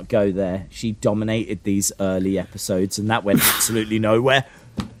 Let's not go there. She dominated these early episodes, and that went absolutely nowhere.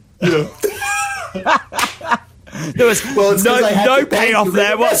 Yeah. There was no payoff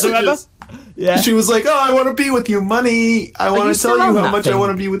there whatsoever. Yeah. She was like, "Oh, I want to be with you, money. I want to tell you how much I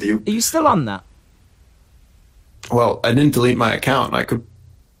want to be with you." Are you still on that? Well, I didn't delete my account. I could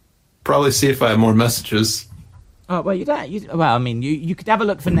probably see if I have more messages. Oh, well, you don't. Well, I mean, you could have a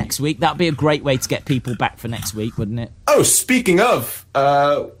look for next week. That'd be a great way to get people back for next week, wouldn't it? Oh, speaking of,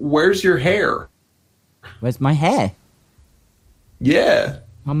 where's your hair? Where's my hair? Yeah.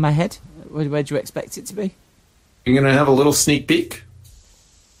 On my head? Where do you expect it to be? You're going to have a little sneak peek?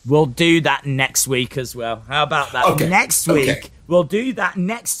 We'll do that next week as well. How about that? Okay. Next week. Okay. We'll do that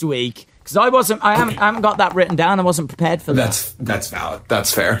next week. Because I haven't got that written down. I wasn't prepared for that. That's valid.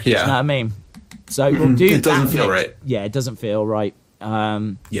 That's fair. Yeah. You know what I mean? So we'll do that. It doesn't feel right. Yeah, it doesn't feel right.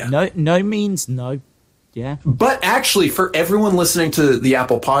 Yeah. No means no. Yeah. But actually, for everyone listening to the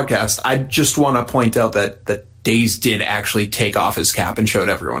Apple podcast, I just want to point out that Daze did actually take off his cap and showed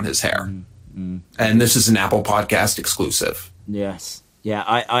everyone his hair. And this is an Apple podcast exclusive. Yes. Yeah,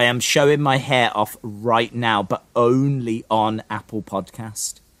 I am showing my hair off right now, but only on Apple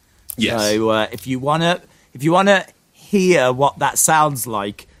Podcast. Yes. So if you wanna hear what that sounds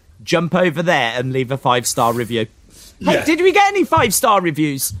like, jump over there and leave a 5-star review. Hey, Yeah. did we get any 5-star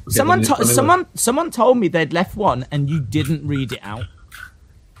reviews? Yeah, Someone told me they'd left one and you didn't read it out.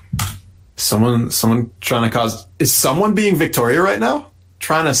 Someone trying to cause... Is someone being Victoria right now?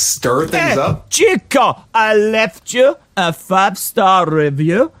 Trying to stir things up? Chico, I left you a 5-star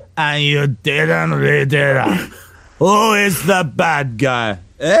review and you didn't read it out. Who is the bad guy?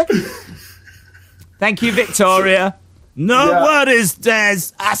 Eh? Thank you, Victoria. No worries,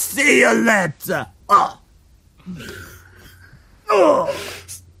 Daze. I see you later.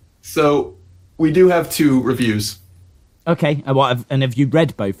 So, we do have 2 reviews. Okay, and have you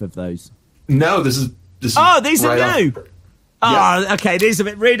read both of those? No, this is these right are new. Okay, these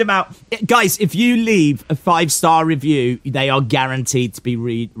are read them out. Guys, if you leave a 5-star review, they are guaranteed to be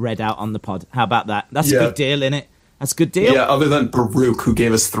read out on the pod. How about that? That's a good deal, innit? That's a good deal. Yeah, other than Baruch, who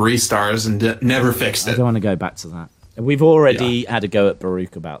gave us 3 stars and never fixed it. I don't want to go back to that. We've already had a go at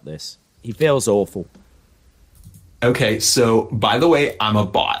Baruch about this. He feels awful. Okay, so, by the way, I'm a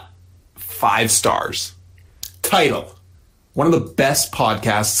bot. 5 stars. Title: one of the best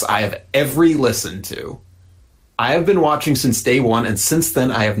podcasts I have ever listened to. I have been watching since day one, and since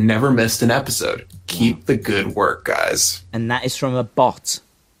then, I have never missed an episode. Keep the good work, guys. And that is from a bot.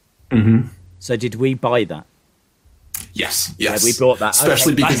 Mm-hmm. So did we buy that? Yes. Yeah, we bought that.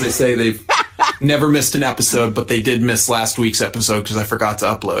 Especially because they say they've never missed an episode, but they did miss last week's episode because I forgot to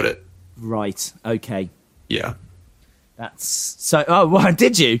upload it. Right. Okay. Yeah. That's so. Oh, well,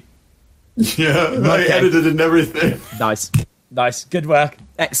 did you? Yeah, okay. I edited and everything. Nice. Good work.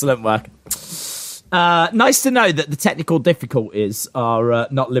 Excellent work. Nice to know that the technical difficulties are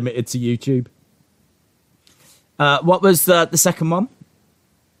not limited to YouTube. What was the second one?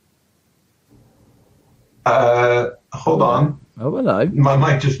 Hold on. Oh, hello. My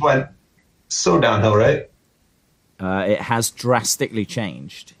mic just went so downhill, right? It has drastically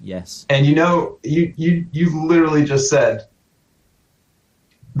changed. Yes. And you've literally just said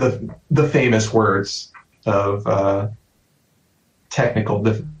the famous words of technical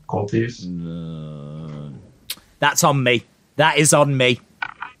difficulties. That's on me. That is on me.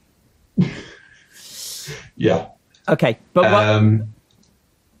 Yeah. Okay, but what?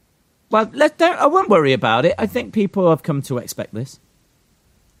 Well, I won't worry about it. I think people have come to expect this.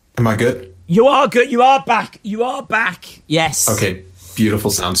 Am I good? You are good. You are back. You are back. Yes. Okay.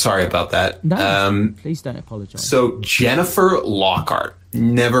 Beautiful sound. Sorry about that. No, please don't apologize. So Jennifer Lockhart.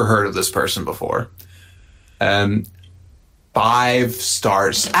 Never heard of this person before. 5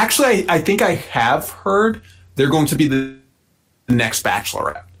 stars. Actually, I think I have heard they're going to be the next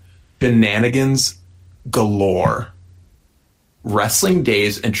Bachelorette. Shenanigans galore. Wrestling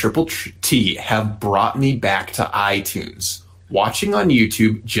Daze and Triple T have brought me back to iTunes. Watching on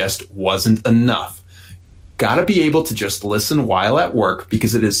YouTube just wasn't enough. Gotta be able to just listen while at work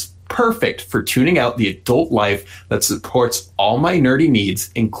because it is perfect for tuning out the adult life that supports all my nerdy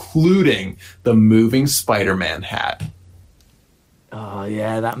needs, including the moving Spider-Man hat. Oh,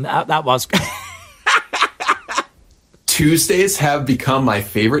 yeah, that was... Tuesdays have become my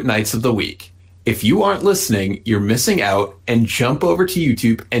favorite nights of the week. If you aren't listening, you're missing out, and jump over to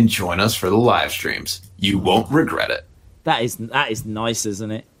YouTube and join us for the live streams. You won't regret it. That is nice,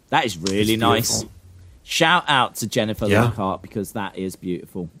 isn't it? That is really nice. Shout out to Jennifer Lockhart because that is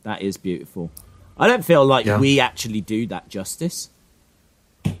beautiful. That is beautiful. I don't feel like we actually do that justice.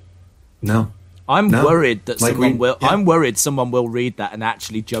 No. I'm worried that someone will. Yeah. I'm worried someone will read that and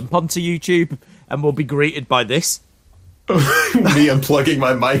actually jump onto YouTube and will be greeted by this. Me unplugging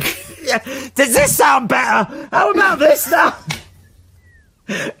my mic. Yeah. Does this sound better? How about this now?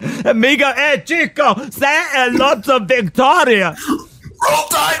 And me go, hey, Chico, say a lot of Victoria. Roll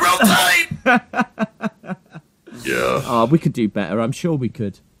Tide! Yeah. Oh, we could do better. I'm sure we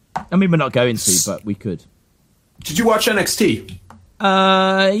could. I mean, we're not going to, but we could. Did you watch NXT?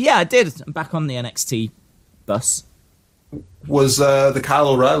 Yeah, I did. I'm back on the NXT bus. Was the Kyle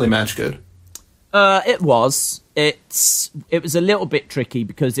O'Reilly match good? It was. It was a little bit tricky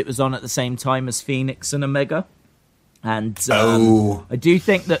because it was on at the same time as Phoenix and Omega. And I do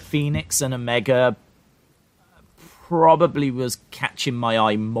think that Phoenix and Omega probably was catching my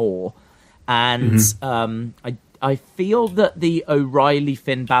eye more. And I feel that the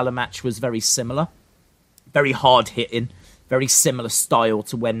O'Reilly-Finn Balor match was very similar. Very hard-hitting. Very similar style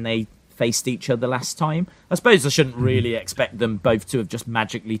to when they faced each other last time. I suppose I shouldn't really expect them both to have just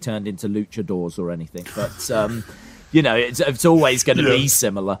magically turned into luchadors or anything. But, it's always going to be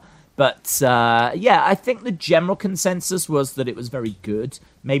similar. But, I think the general consensus was that it was very good.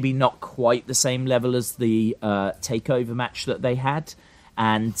 Maybe not quite the same level as the takeover match that they had.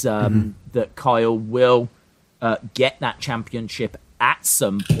 And that Kyle will get that championship at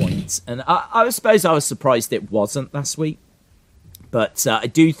some point. And I suppose I was surprised it wasn't last week. But I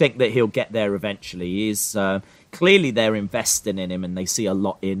do think that he'll get there eventually. He's clearly they're investing in him and they see a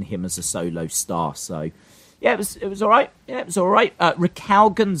lot in him as a solo star. So, yeah, it was all right. Yeah, it was all right. Raquel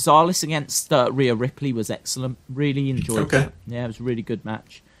Gonzalez against Rhea Ripley was excellent. Really enjoyed it. Yeah, it was a really good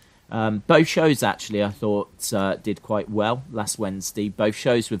match. Both shows, actually, I thought did quite well last Wednesday. Both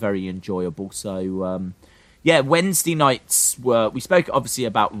shows were very enjoyable. So, Wednesday nights we spoke, obviously,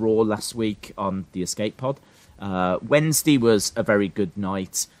 about Raw last week on the Escape Pod. Wednesday was a very good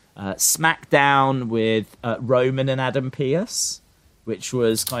night. SmackDown with Roman and Adam Pearce, which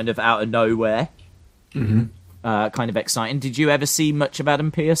was kind of out of nowhere. Kind of exciting. Did you ever see much of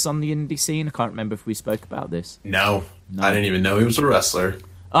Adam Pearce on the indie scene? I can't remember if we spoke about this. No. I didn't even know he was a wrestler.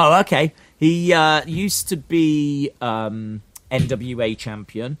 Oh, okay. He used to be NWA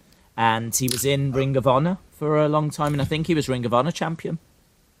champion, and he was in Ring of Honor for a long time, and I think he was Ring of Honor champion.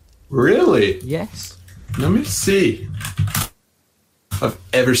 Really? Yes. Let me see if I've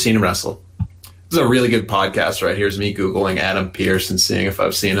ever seen him wrestle. This is a really good podcast right here. Is me Googling Adam Pearce and seeing if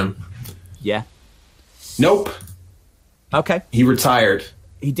I've seen him. Yeah. Nope. Okay. He retired.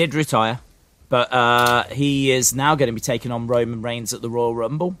 He did retire. But he is now going to be taking on Roman Reigns at the Royal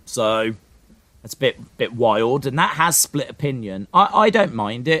Rumble. So that's a bit wild. And that has split opinion. I don't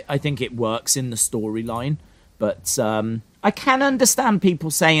mind it. I think it works in the storyline. But I can understand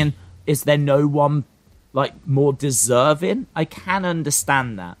people saying, is there no one more deserving? I can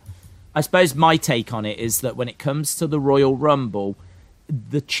understand that. I suppose my take on it is that when it comes to the Royal Rumble,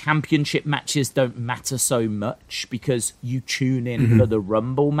 the championship matches don't matter so much because you tune in for the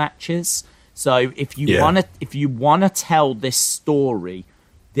Rumble matches. So if you wanna tell this story,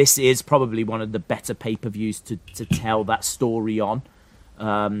 this is probably one of the better pay-per-views to tell that story on,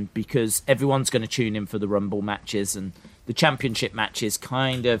 because everyone's going to tune in for the Rumble matches, and the championship matches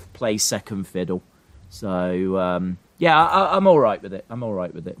kind of play second fiddle. So I'm all right with it.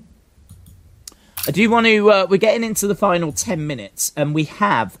 I do want to. We're getting into the final 10 minutes, and we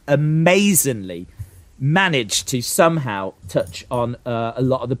have amazingly managed to somehow touch on a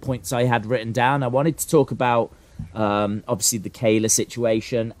lot of the points I had written down. I wanted to talk about obviously the Kayla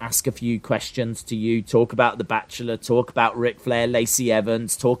situation, ask a few questions to you, talk about The Bachelor, talk about Ric Flair, Lacey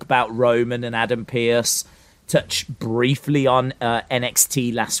Evans, talk about Roman and Adam Pearce, touch briefly on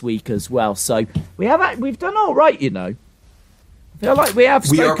NXT last week as well. So we've done all right, you know. I feel like we have.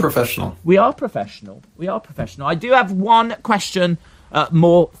 We are professional. We are professional. I do have one question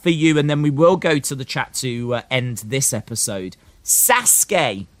more for you, and then we will go to the chat to end this episode.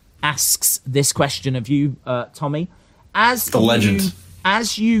 Sasuke asks this question of you, Tommy. as the legend.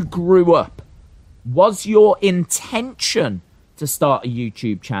 As you grew up, was your intention to start a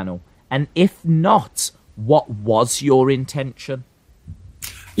YouTube channel? And if not, what was your intention?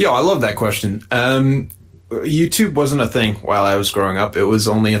 Yeah, I love that question. YouTube wasn't a thing while I was growing up. It was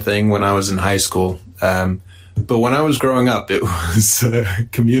only a thing when I was in high school. But when I was growing up, it was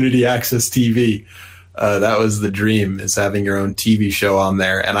community access TV. That was the dream, is having your own TV show on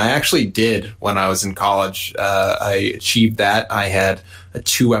there. And I actually did when I was in college. I achieved that. I had a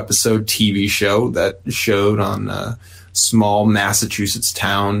 2-episode TV show that showed on small Massachusetts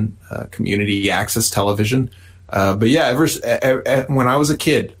town community access television. But yeah, when I was a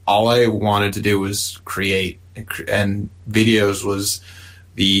kid, all I wanted to do was create, and videos was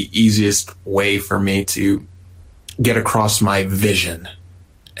the easiest way for me to get across my vision.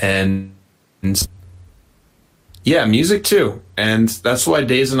 And yeah, music too. And that's why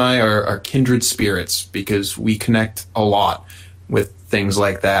Daze and I are kindred spirits, because we connect a lot with things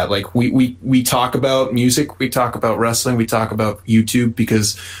like that. Like we talk about music, we talk about wrestling, we talk about YouTube,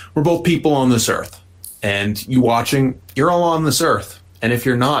 because we're both people on this earth. And you watching, you're all on this earth. And if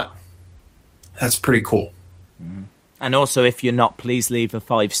you're not, that's pretty cool. And also, if you're not, please leave a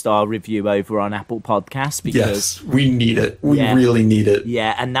 5-star review over on Apple Podcasts, because yes, we need it. We really need it.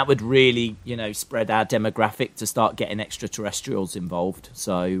 Yeah, and that would really, spread our demographic to start getting extraterrestrials involved.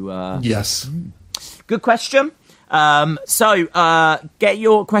 So yes, good question. So get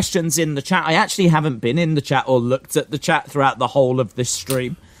your questions in the chat. I actually haven't been in the chat or looked at the chat throughout the whole of this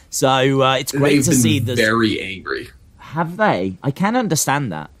stream, so it's great to see. They've been very angry. Have they? I can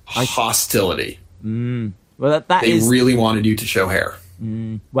understand that. Hostility. Well, they really wanted you to show hair.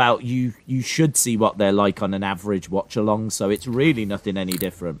 Well, you should see what they're like on an average watch along, so it's really nothing any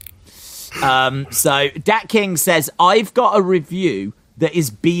different. So Dat King says, I've got a review that is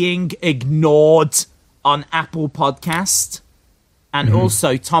being ignored on Apple Podcast. And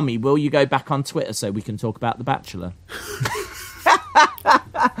also, Tommy, will you go back on Twitter so we can talk about The Bachelor?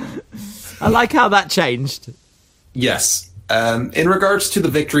 I like how that changed. Yes. In regards to the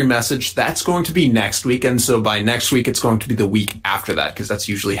victory message, that's going to be next week. And so by next week, it's going to be the week after that, because that's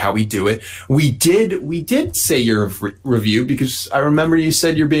usually how we do it. We did say your review, because I remember you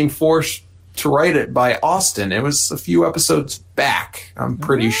said you're being forced to write it by Austin. It was a few episodes back, I'm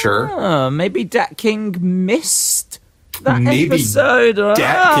pretty sure. Maybe Dat King missed that episode.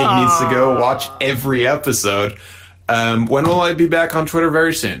 Dat King needs to go watch every episode. When will I be back on Twitter?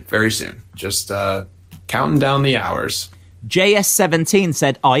 Very soon. Very soon. Just counting down the hours. JS17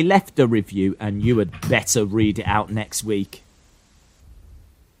 said, I left a review and you had better read it out next week.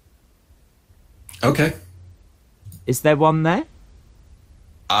 Okay. Is there one there?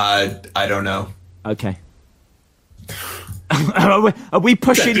 I don't know. Okay. Are we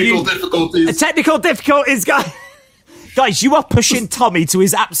pushing technical difficulties? Technical difficulties, guys. Guys, you are pushing Tommy to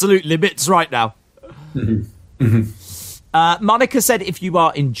his absolute limits right now. Monica said, if you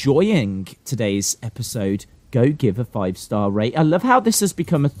are enjoying today's episode, go give a 5-star rate. I love how this has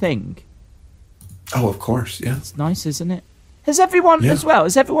become a thing. Oh, of course, yeah. It's nice, isn't it? Has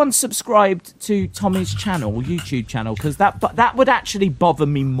everyone subscribed to Tommy's channel, YouTube channel? Because that would actually bother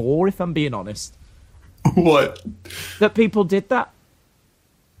me more, if I'm being honest. What? That people did that.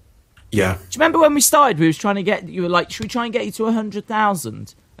 Yeah. Do you remember when we started? We was trying to get, you were like, should we try and get you to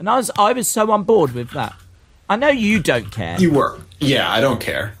 100,000? And I was so on board with that. I know you don't care. You were. Yeah, I don't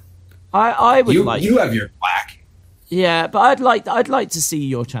care. I would like. You have your plaque. Yeah, but I'd like to see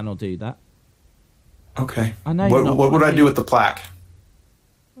your channel do that. Okay. I know. What would I do with the plaque?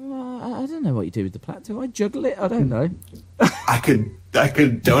 I don't know what you do with the plaque. Do I juggle it? I don't know. I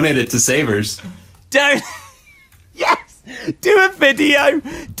could donate it to Savers. Yes. Do a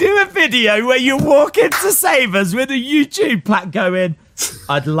video where you walk into Savers with a YouTube plaque going,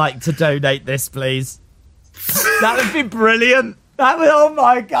 I'd like to donate this, please. That would be brilliant. Oh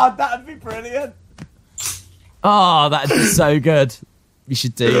my God, that would be brilliant. Oh, that would be so good. You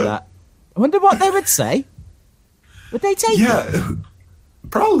should do that. I wonder what they would say. Would they take it? Yeah,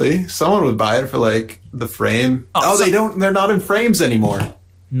 probably. Someone would buy it for like the frame. They're not in frames anymore.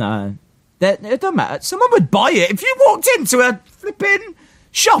 No. It doesn't matter. Someone would buy it. If you walked into a flipping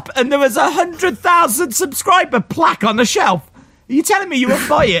shop and there was 100,000 subscriber plaque on the shelf, are you telling me you would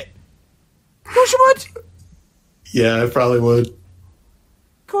buy it? Of course you would. Yeah, I probably would.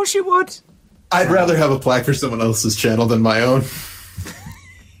 Of course you would. I'd rather have a plaque for someone else's channel than my own.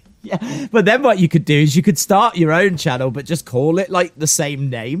 Yeah, but then what you could do is you could start your own channel, but just call it like the same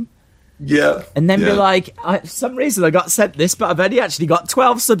name. Yeah. And then be like, for some reason I got sent this, but I've only actually got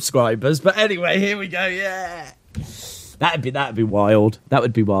 12 subscribers. But anyway, here we go. Yeah. That'd be wild. That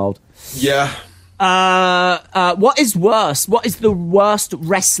would be wild. Yeah. What is worse? What is the worst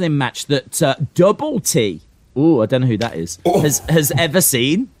wrestling match that Double T, I don't know who that is, has ever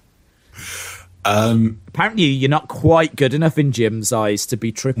seen? Apparently you're not quite good enough in Jim's eyes to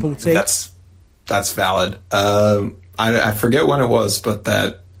be Triple T. That's valid. I forget when it was, but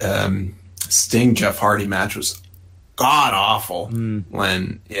that Sting Jeff Hardy match was god awful.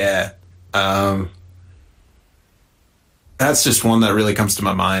 That's just one that really comes to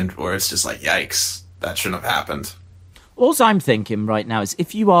my mind where it's just like, yikes, that shouldn't have happened. All I'm thinking right now is,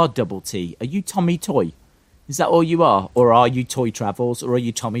 if you are Double T, are you Tommy Toy? Is that all you are? Or are you Toy Travels? Or are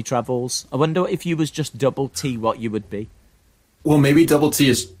you Tommy Travels? I wonder if you was just Double T, what you would be. Well, maybe Double T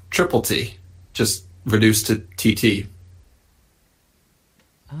is Triple T, just reduced to TT.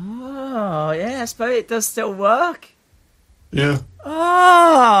 Oh, yeah, I suppose it does still work. Yeah.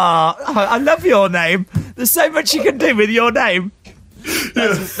 Oh, I love your name. There's so much you can do with your name.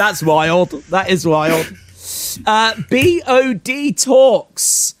 That's wild. That is wild. BOD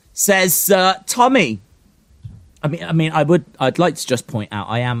Talks says, Tommy. I'd like to just point out,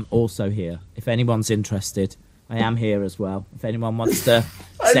 I am also here. If anyone's interested, I am here as well. If anyone wants to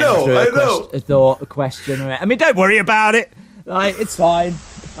send through a question. Don't worry about it. It's fine.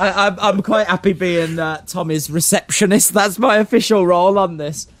 I'm quite happy being Tommy's receptionist. That's my official role on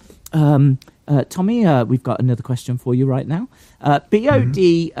this. Tommy, we've got another question for you right now.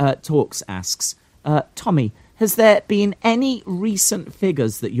 BOD Talks asks, Tommy, has there been any recent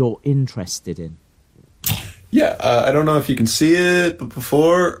figures that you're interested in? Yeah, I don't know if you can see it, but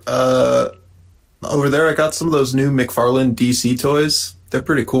before, over there I got some of those new McFarlane DC toys. They're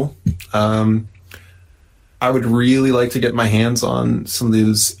pretty cool. I would really like to get my hands on some of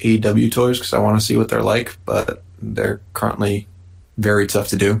these AEW toys because I want to see what they're like, but they're currently very tough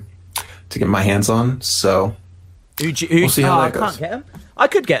to get my hands on. So we'll see how that goes. I can't get them. I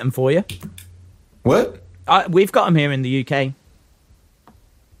could get them for you. What? We've got them here in the UK.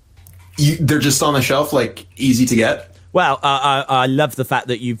 They're just on the shelf, like easy to get? Well, I love the fact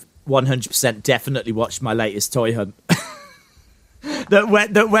that you've 100% definitely watched my latest toy hunt that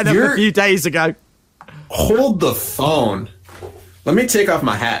went up a few days ago. Hold the phone. Let me take off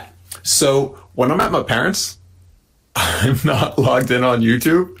my hat. So when I'm at my parents', I'm not logged in on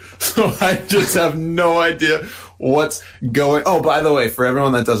YouTube, so I just have no idea what's going. Oh, by the way, for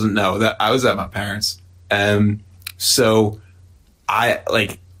everyone that doesn't know, that I was at my parents', so I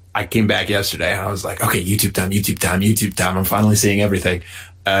came back yesterday and I was like, okay, YouTube time. I'm finally seeing everything,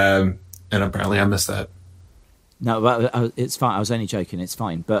 and apparently I missed that. No, but it's fine. I was only joking. It's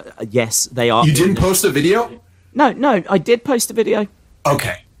fine. But yes, they are. You didn't post a video? No, I did post a video.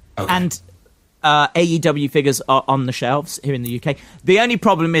 Okay. And AEW figures are on the shelves here in the UK. The only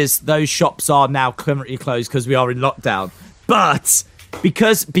problem is those shops are now currently closed because we are in lockdown. But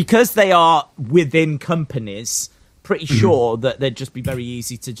because they are within companies, pretty sure that they'd just be very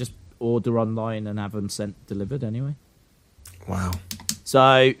easy to just order online and have them delivered anyway. Wow.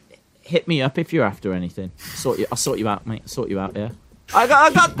 So hit me up if you're after anything. I'll sort you out, mate. Sort you out, yeah. I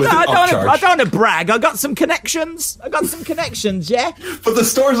don't want to brag. I got some connections. Yeah. But the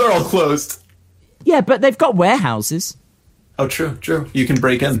stores are all closed. Yeah, but they've got warehouses. Oh, true. You can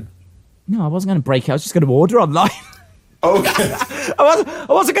break in. No, I wasn't going to break in. I was just going to order online. Okay. I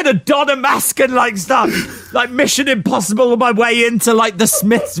wasn't going to don a mask and start Mission Impossible on my way into the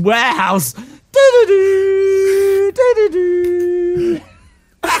Smith's warehouse.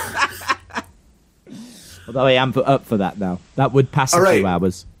 Although I am up for that now. That would pass a few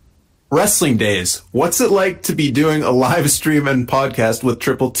hours. Wrestling Daze. What's it like to be doing a live stream and podcast with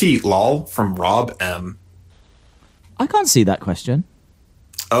Triple T? Lol, from Rob M. I can't see that question.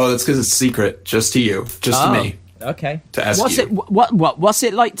 Oh, that's because it's secret. Just to you. Just to me. Okay. To ask you. What's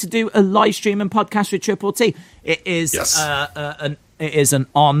it like to do a live stream and podcast with Triple T? It is it is an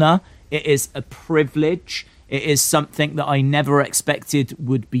honor. It is a privilege. It is something that I never expected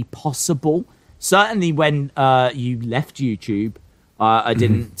would be possible. Certainly when you left YouTube, I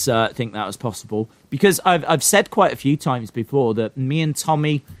didn't think that was possible. Because I've said quite a few times before that me and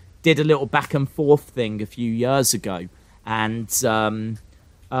Tommy did a little back and forth thing a few years ago. And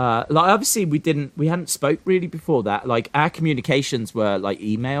obviously we hadn't spoke really before that. Our communications were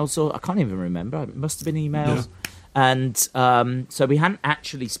emails, or I can't even remember. It must have been emails. Yeah. And so we hadn't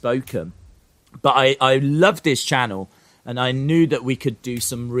actually spoken. But I loved this channel, and I knew that we could do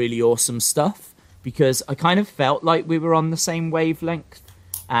some really awesome stuff because I kind of felt like we were on the same wavelength.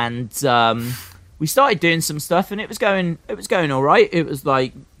 And we started doing some stuff, and it was going all right. It was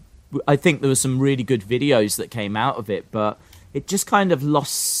I think there were some really good videos that came out of it, but it just kind of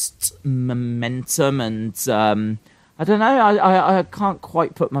lost momentum, and I don't know. I can't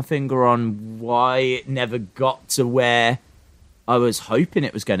quite put my finger on why it never got to where I was hoping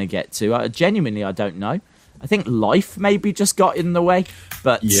it was going to get to. Genuinely, I don't know. I think life maybe just got in the way.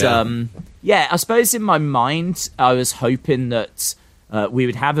 But yeah, I suppose in my mind, I was hoping that we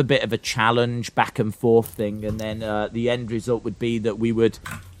would have a bit of a challenge back and forth thing. And then the end result would be that we would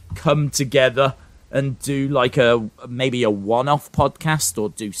come together and do like maybe a one-off podcast or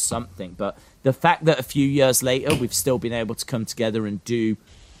do something. But the fact that a few years later, we've still been able to come together and do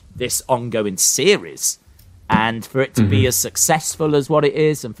this ongoing series, and for it to be as successful as what it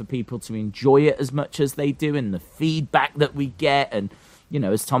is, and for people to enjoy it as much as they do, and the feedback that we get, and, you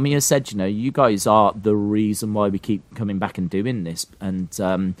know, as Tommy has said, you know, you guys are the reason why we keep coming back and doing this, and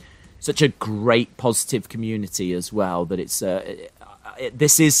such a great positive community as well, that it's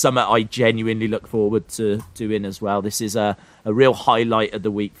this is something I genuinely look forward to doing as well. This is a real highlight of the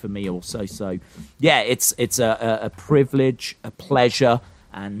week for me also. So yeah, it's a privilege, a pleasure,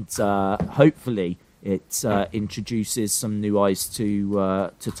 and hopefully it introduces some new eyes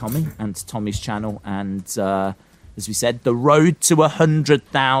to Tommy and to Tommy's channel. And as we said, the road to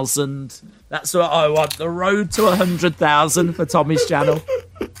 100,000. That's what I want. The road to 100,000 for Tommy's channel.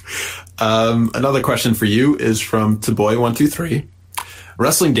 Another question for you is from Taboy123.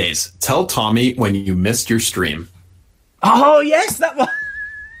 Wrestling Daze, tell Tommy when you missed your stream. Oh, yes, that one.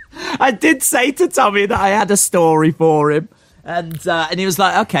 I did say to Tommy that I had a story for him. And he was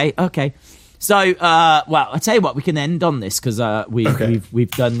like, okay. So, well, I'll tell you what, we can end on this because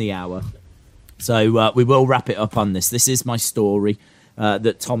we've done the hour. So we will wrap it up on this. This is my story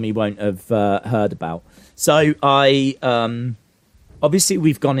that Tommy won't have heard about. So obviously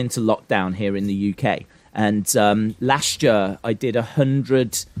we've gone into lockdown here in the UK. And last year I did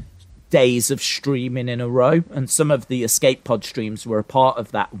 100 days of streaming in a row. And some of the Escape Pod streams were a part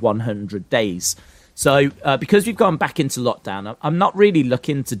of that 100 days. So because we've gone back into lockdown, I'm not really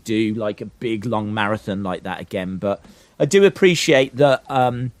looking to do like a big long marathon like that again. But I do appreciate that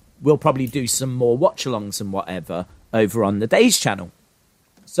we'll probably do some more watch-alongs and whatever over on the Daze channel.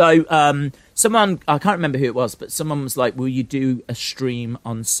 So someone, I can't remember who it was, but someone was like, will you do a stream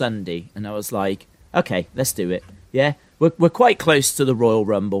on Sunday? And I was like, okay, let's do it. Yeah, we're quite close to the Royal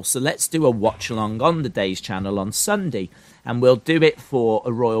Rumble, so let's do a watch-along on the Daze channel on Sunday. And we'll do it for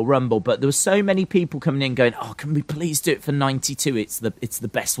a Royal Rumble. But there were so many people coming in going, oh, can we please do it for 92? It's the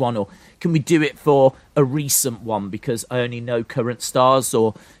best one. Or can we do it for a recent one because I only know current stars?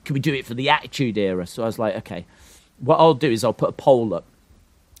 Or can we do it for the Attitude Era? So I was like, okay, what I'll do is I'll put a poll up.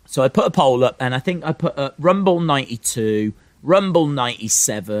 So I put a poll up, and I think I put Rumble 92, Rumble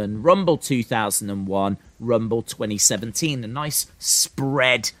 97, Rumble 2001, Rumble 2017. A nice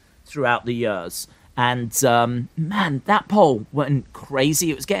spread throughout the years. And, man, that poll went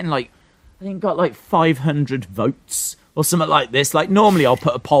crazy. It was getting like, I think got like 500 votes or something like this. Like normally I'll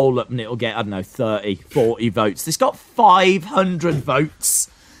put a poll up and it'll get, I don't know, 30, 40 votes. This got 500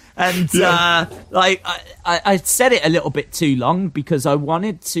 votes. And, like, I said it a little bit too long because I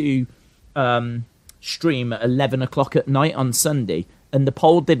wanted to stream at 11 o'clock at night on Sunday. And the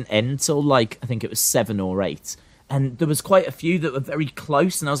poll didn't end till like, I think it was 7 or 8. And there was quite a few that were very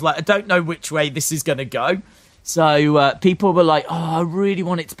close. And I was like, I don't know which way this is going to go. So people were like, oh, I really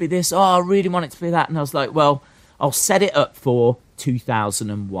want it to be this. Oh, I really want it to be that. And I was like, well, I'll set it up for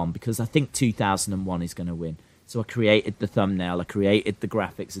 2001 because I think 2001 is going to win. So I created the thumbnail. I created the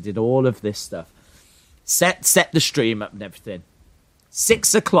graphics. I did all of this stuff. Set the stream up and everything.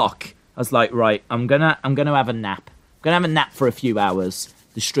 6 o'clock. I was like, right, I'm gonna have a nap. I'm going to have a nap for a few hours.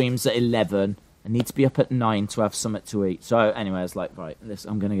 The stream's at 11. I need to be up at 9 to have something to eat. So anyway, I was like, right,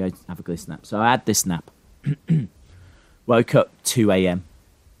 I'm going to go have a good nap. So I had this nap. Woke up 2 a.m.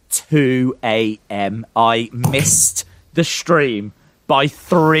 2 a.m. I missed the stream by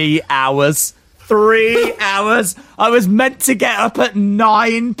 3 hours. 3 hours. I was meant to get up at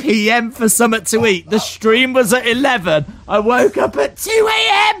 9 p.m. for something to eat. The stream was at 11. I woke up at 2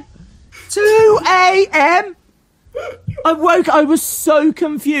 a.m. 2 a.m. I was so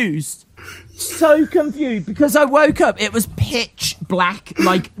confused. So confused because I woke up. It was pitch black,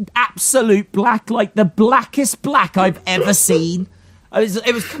 like absolute black, like the blackest black I've ever seen.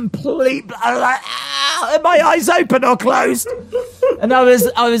 It was complete. I was like, are my eyes open or closed? And I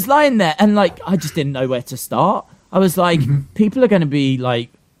was lying there, and like I just didn't know where to start. I was like, people are going to be like,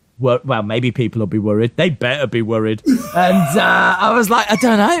 well, maybe people will be worried. They better be worried. And I was like, I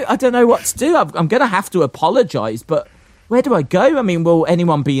don't know what to do. I'm going to have to apologize, but where do I go? I mean, will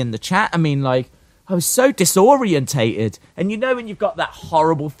anyone be in the chat? I mean, like, I was so disorientated. And you know when you've got that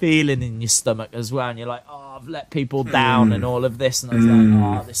horrible feeling in your stomach as well, and you're like, oh, I've let people down and all of this. And I was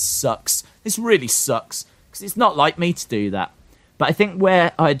like, oh, this sucks. This really sucks. because it's not like me to do that. But I think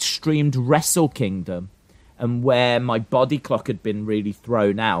where I'd streamed Wrestle Kingdom and where my body clock had been really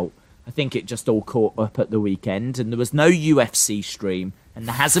thrown out, I think it just all caught up at the weekend, and there was no UFC stream, and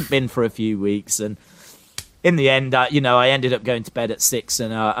there hasn't been for a few weeks. And in the end, I ended up going to bed at 6,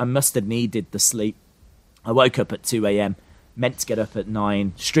 and I must have needed the sleep. I woke up at 2 a.m., meant to get up at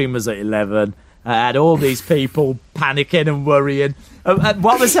 9, stream was at 11. I had all these people panicking and worrying. And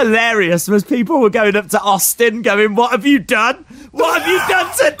what was hilarious was people were going up to Austin going, "What have you done? What have you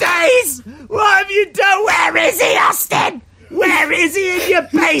done to Daze? What have you done? Where is he, Austin? Where is he in your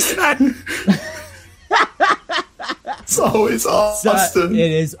basement?" It's always Austin.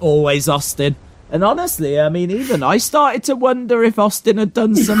 It is always Austin. And honestly, I mean, even I started to wonder if Austin had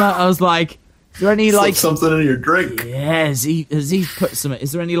done something. I was like, is there any like something in your drink? Yeah, has he put some?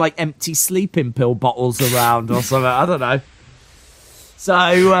 Is there any like empty sleeping pill bottles around or something? I don't know.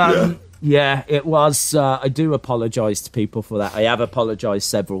 So yeah, it was. I do apologise to people for that. I have apologised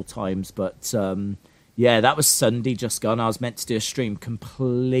several times, but yeah, that was Sunday just gone. I was meant to do a stream,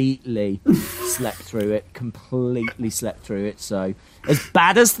 completely slept through it. So as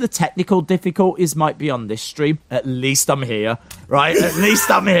bad as the technical difficulties might be on this stream, at least I'm here, right? At least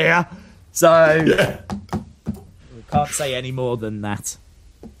I'm here. So we can't say any more than that.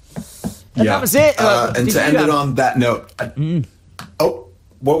 And that was it. And to end it on that note, oh,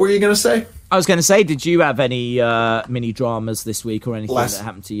 what were you going to say? I was going to say, did you have any mini dramas this week or anything that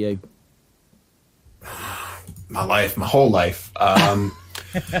happened to you? My whole life.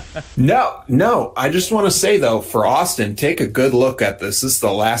 No. I just want to say, though, for Austin, take a good look at this. This is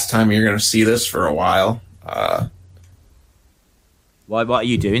the last time you're going to see this for a while. What are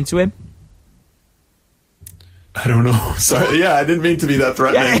you doing to him? I don't know. Sorry. Yeah, I didn't mean to be that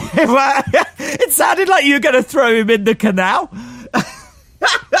threatening. Well, it sounded like you were going to throw him in the canal.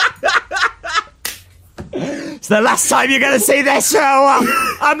 It's the last time you're going to see this, so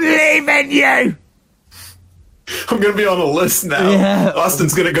I'm leaving you. I'm going to be on a list now. Yeah.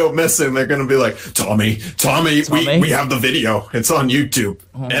 Austin's going to go missing. They're going to be like, Tommy, we have the video. It's on YouTube.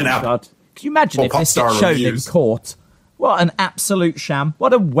 Oh, and my God. Can you imagine if this gets shown in court? What an absolute sham.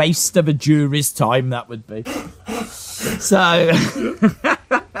 What a waste of a jury's time that would be.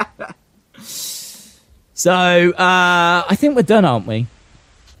 So, I think we're done, aren't we?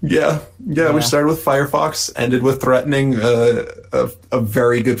 Yeah. We started with Firefox, ended with threatening a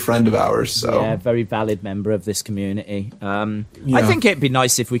very good friend of ours. So yeah, very valid member of this community. I think it'd be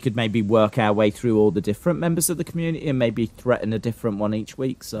nice if we could maybe work our way through all the different members of the community and maybe threaten a different one each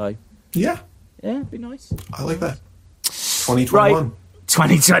week. So yeah, it'd be nice. I like that. 2021. Right.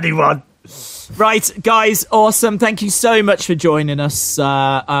 2021. Right, guys, awesome. Thank you so much for joining us.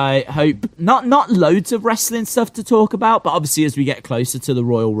 I hope not loads of wrestling stuff to talk about, but obviously as we get closer to the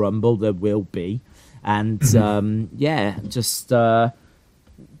Royal Rumble, there will be. And just I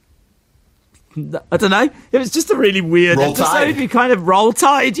don't know. It was just a really weird episode. We kind of roll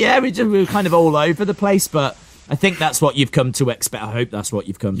tide. Yeah, we were kind of all over the place, but I think that's what you've come to expect. I hope that's what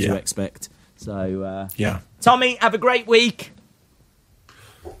you've come to expect. So Tommy, have a great week.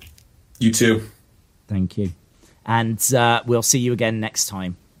 You too. Thank you. And we'll see you again next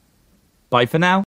time. Bye for now.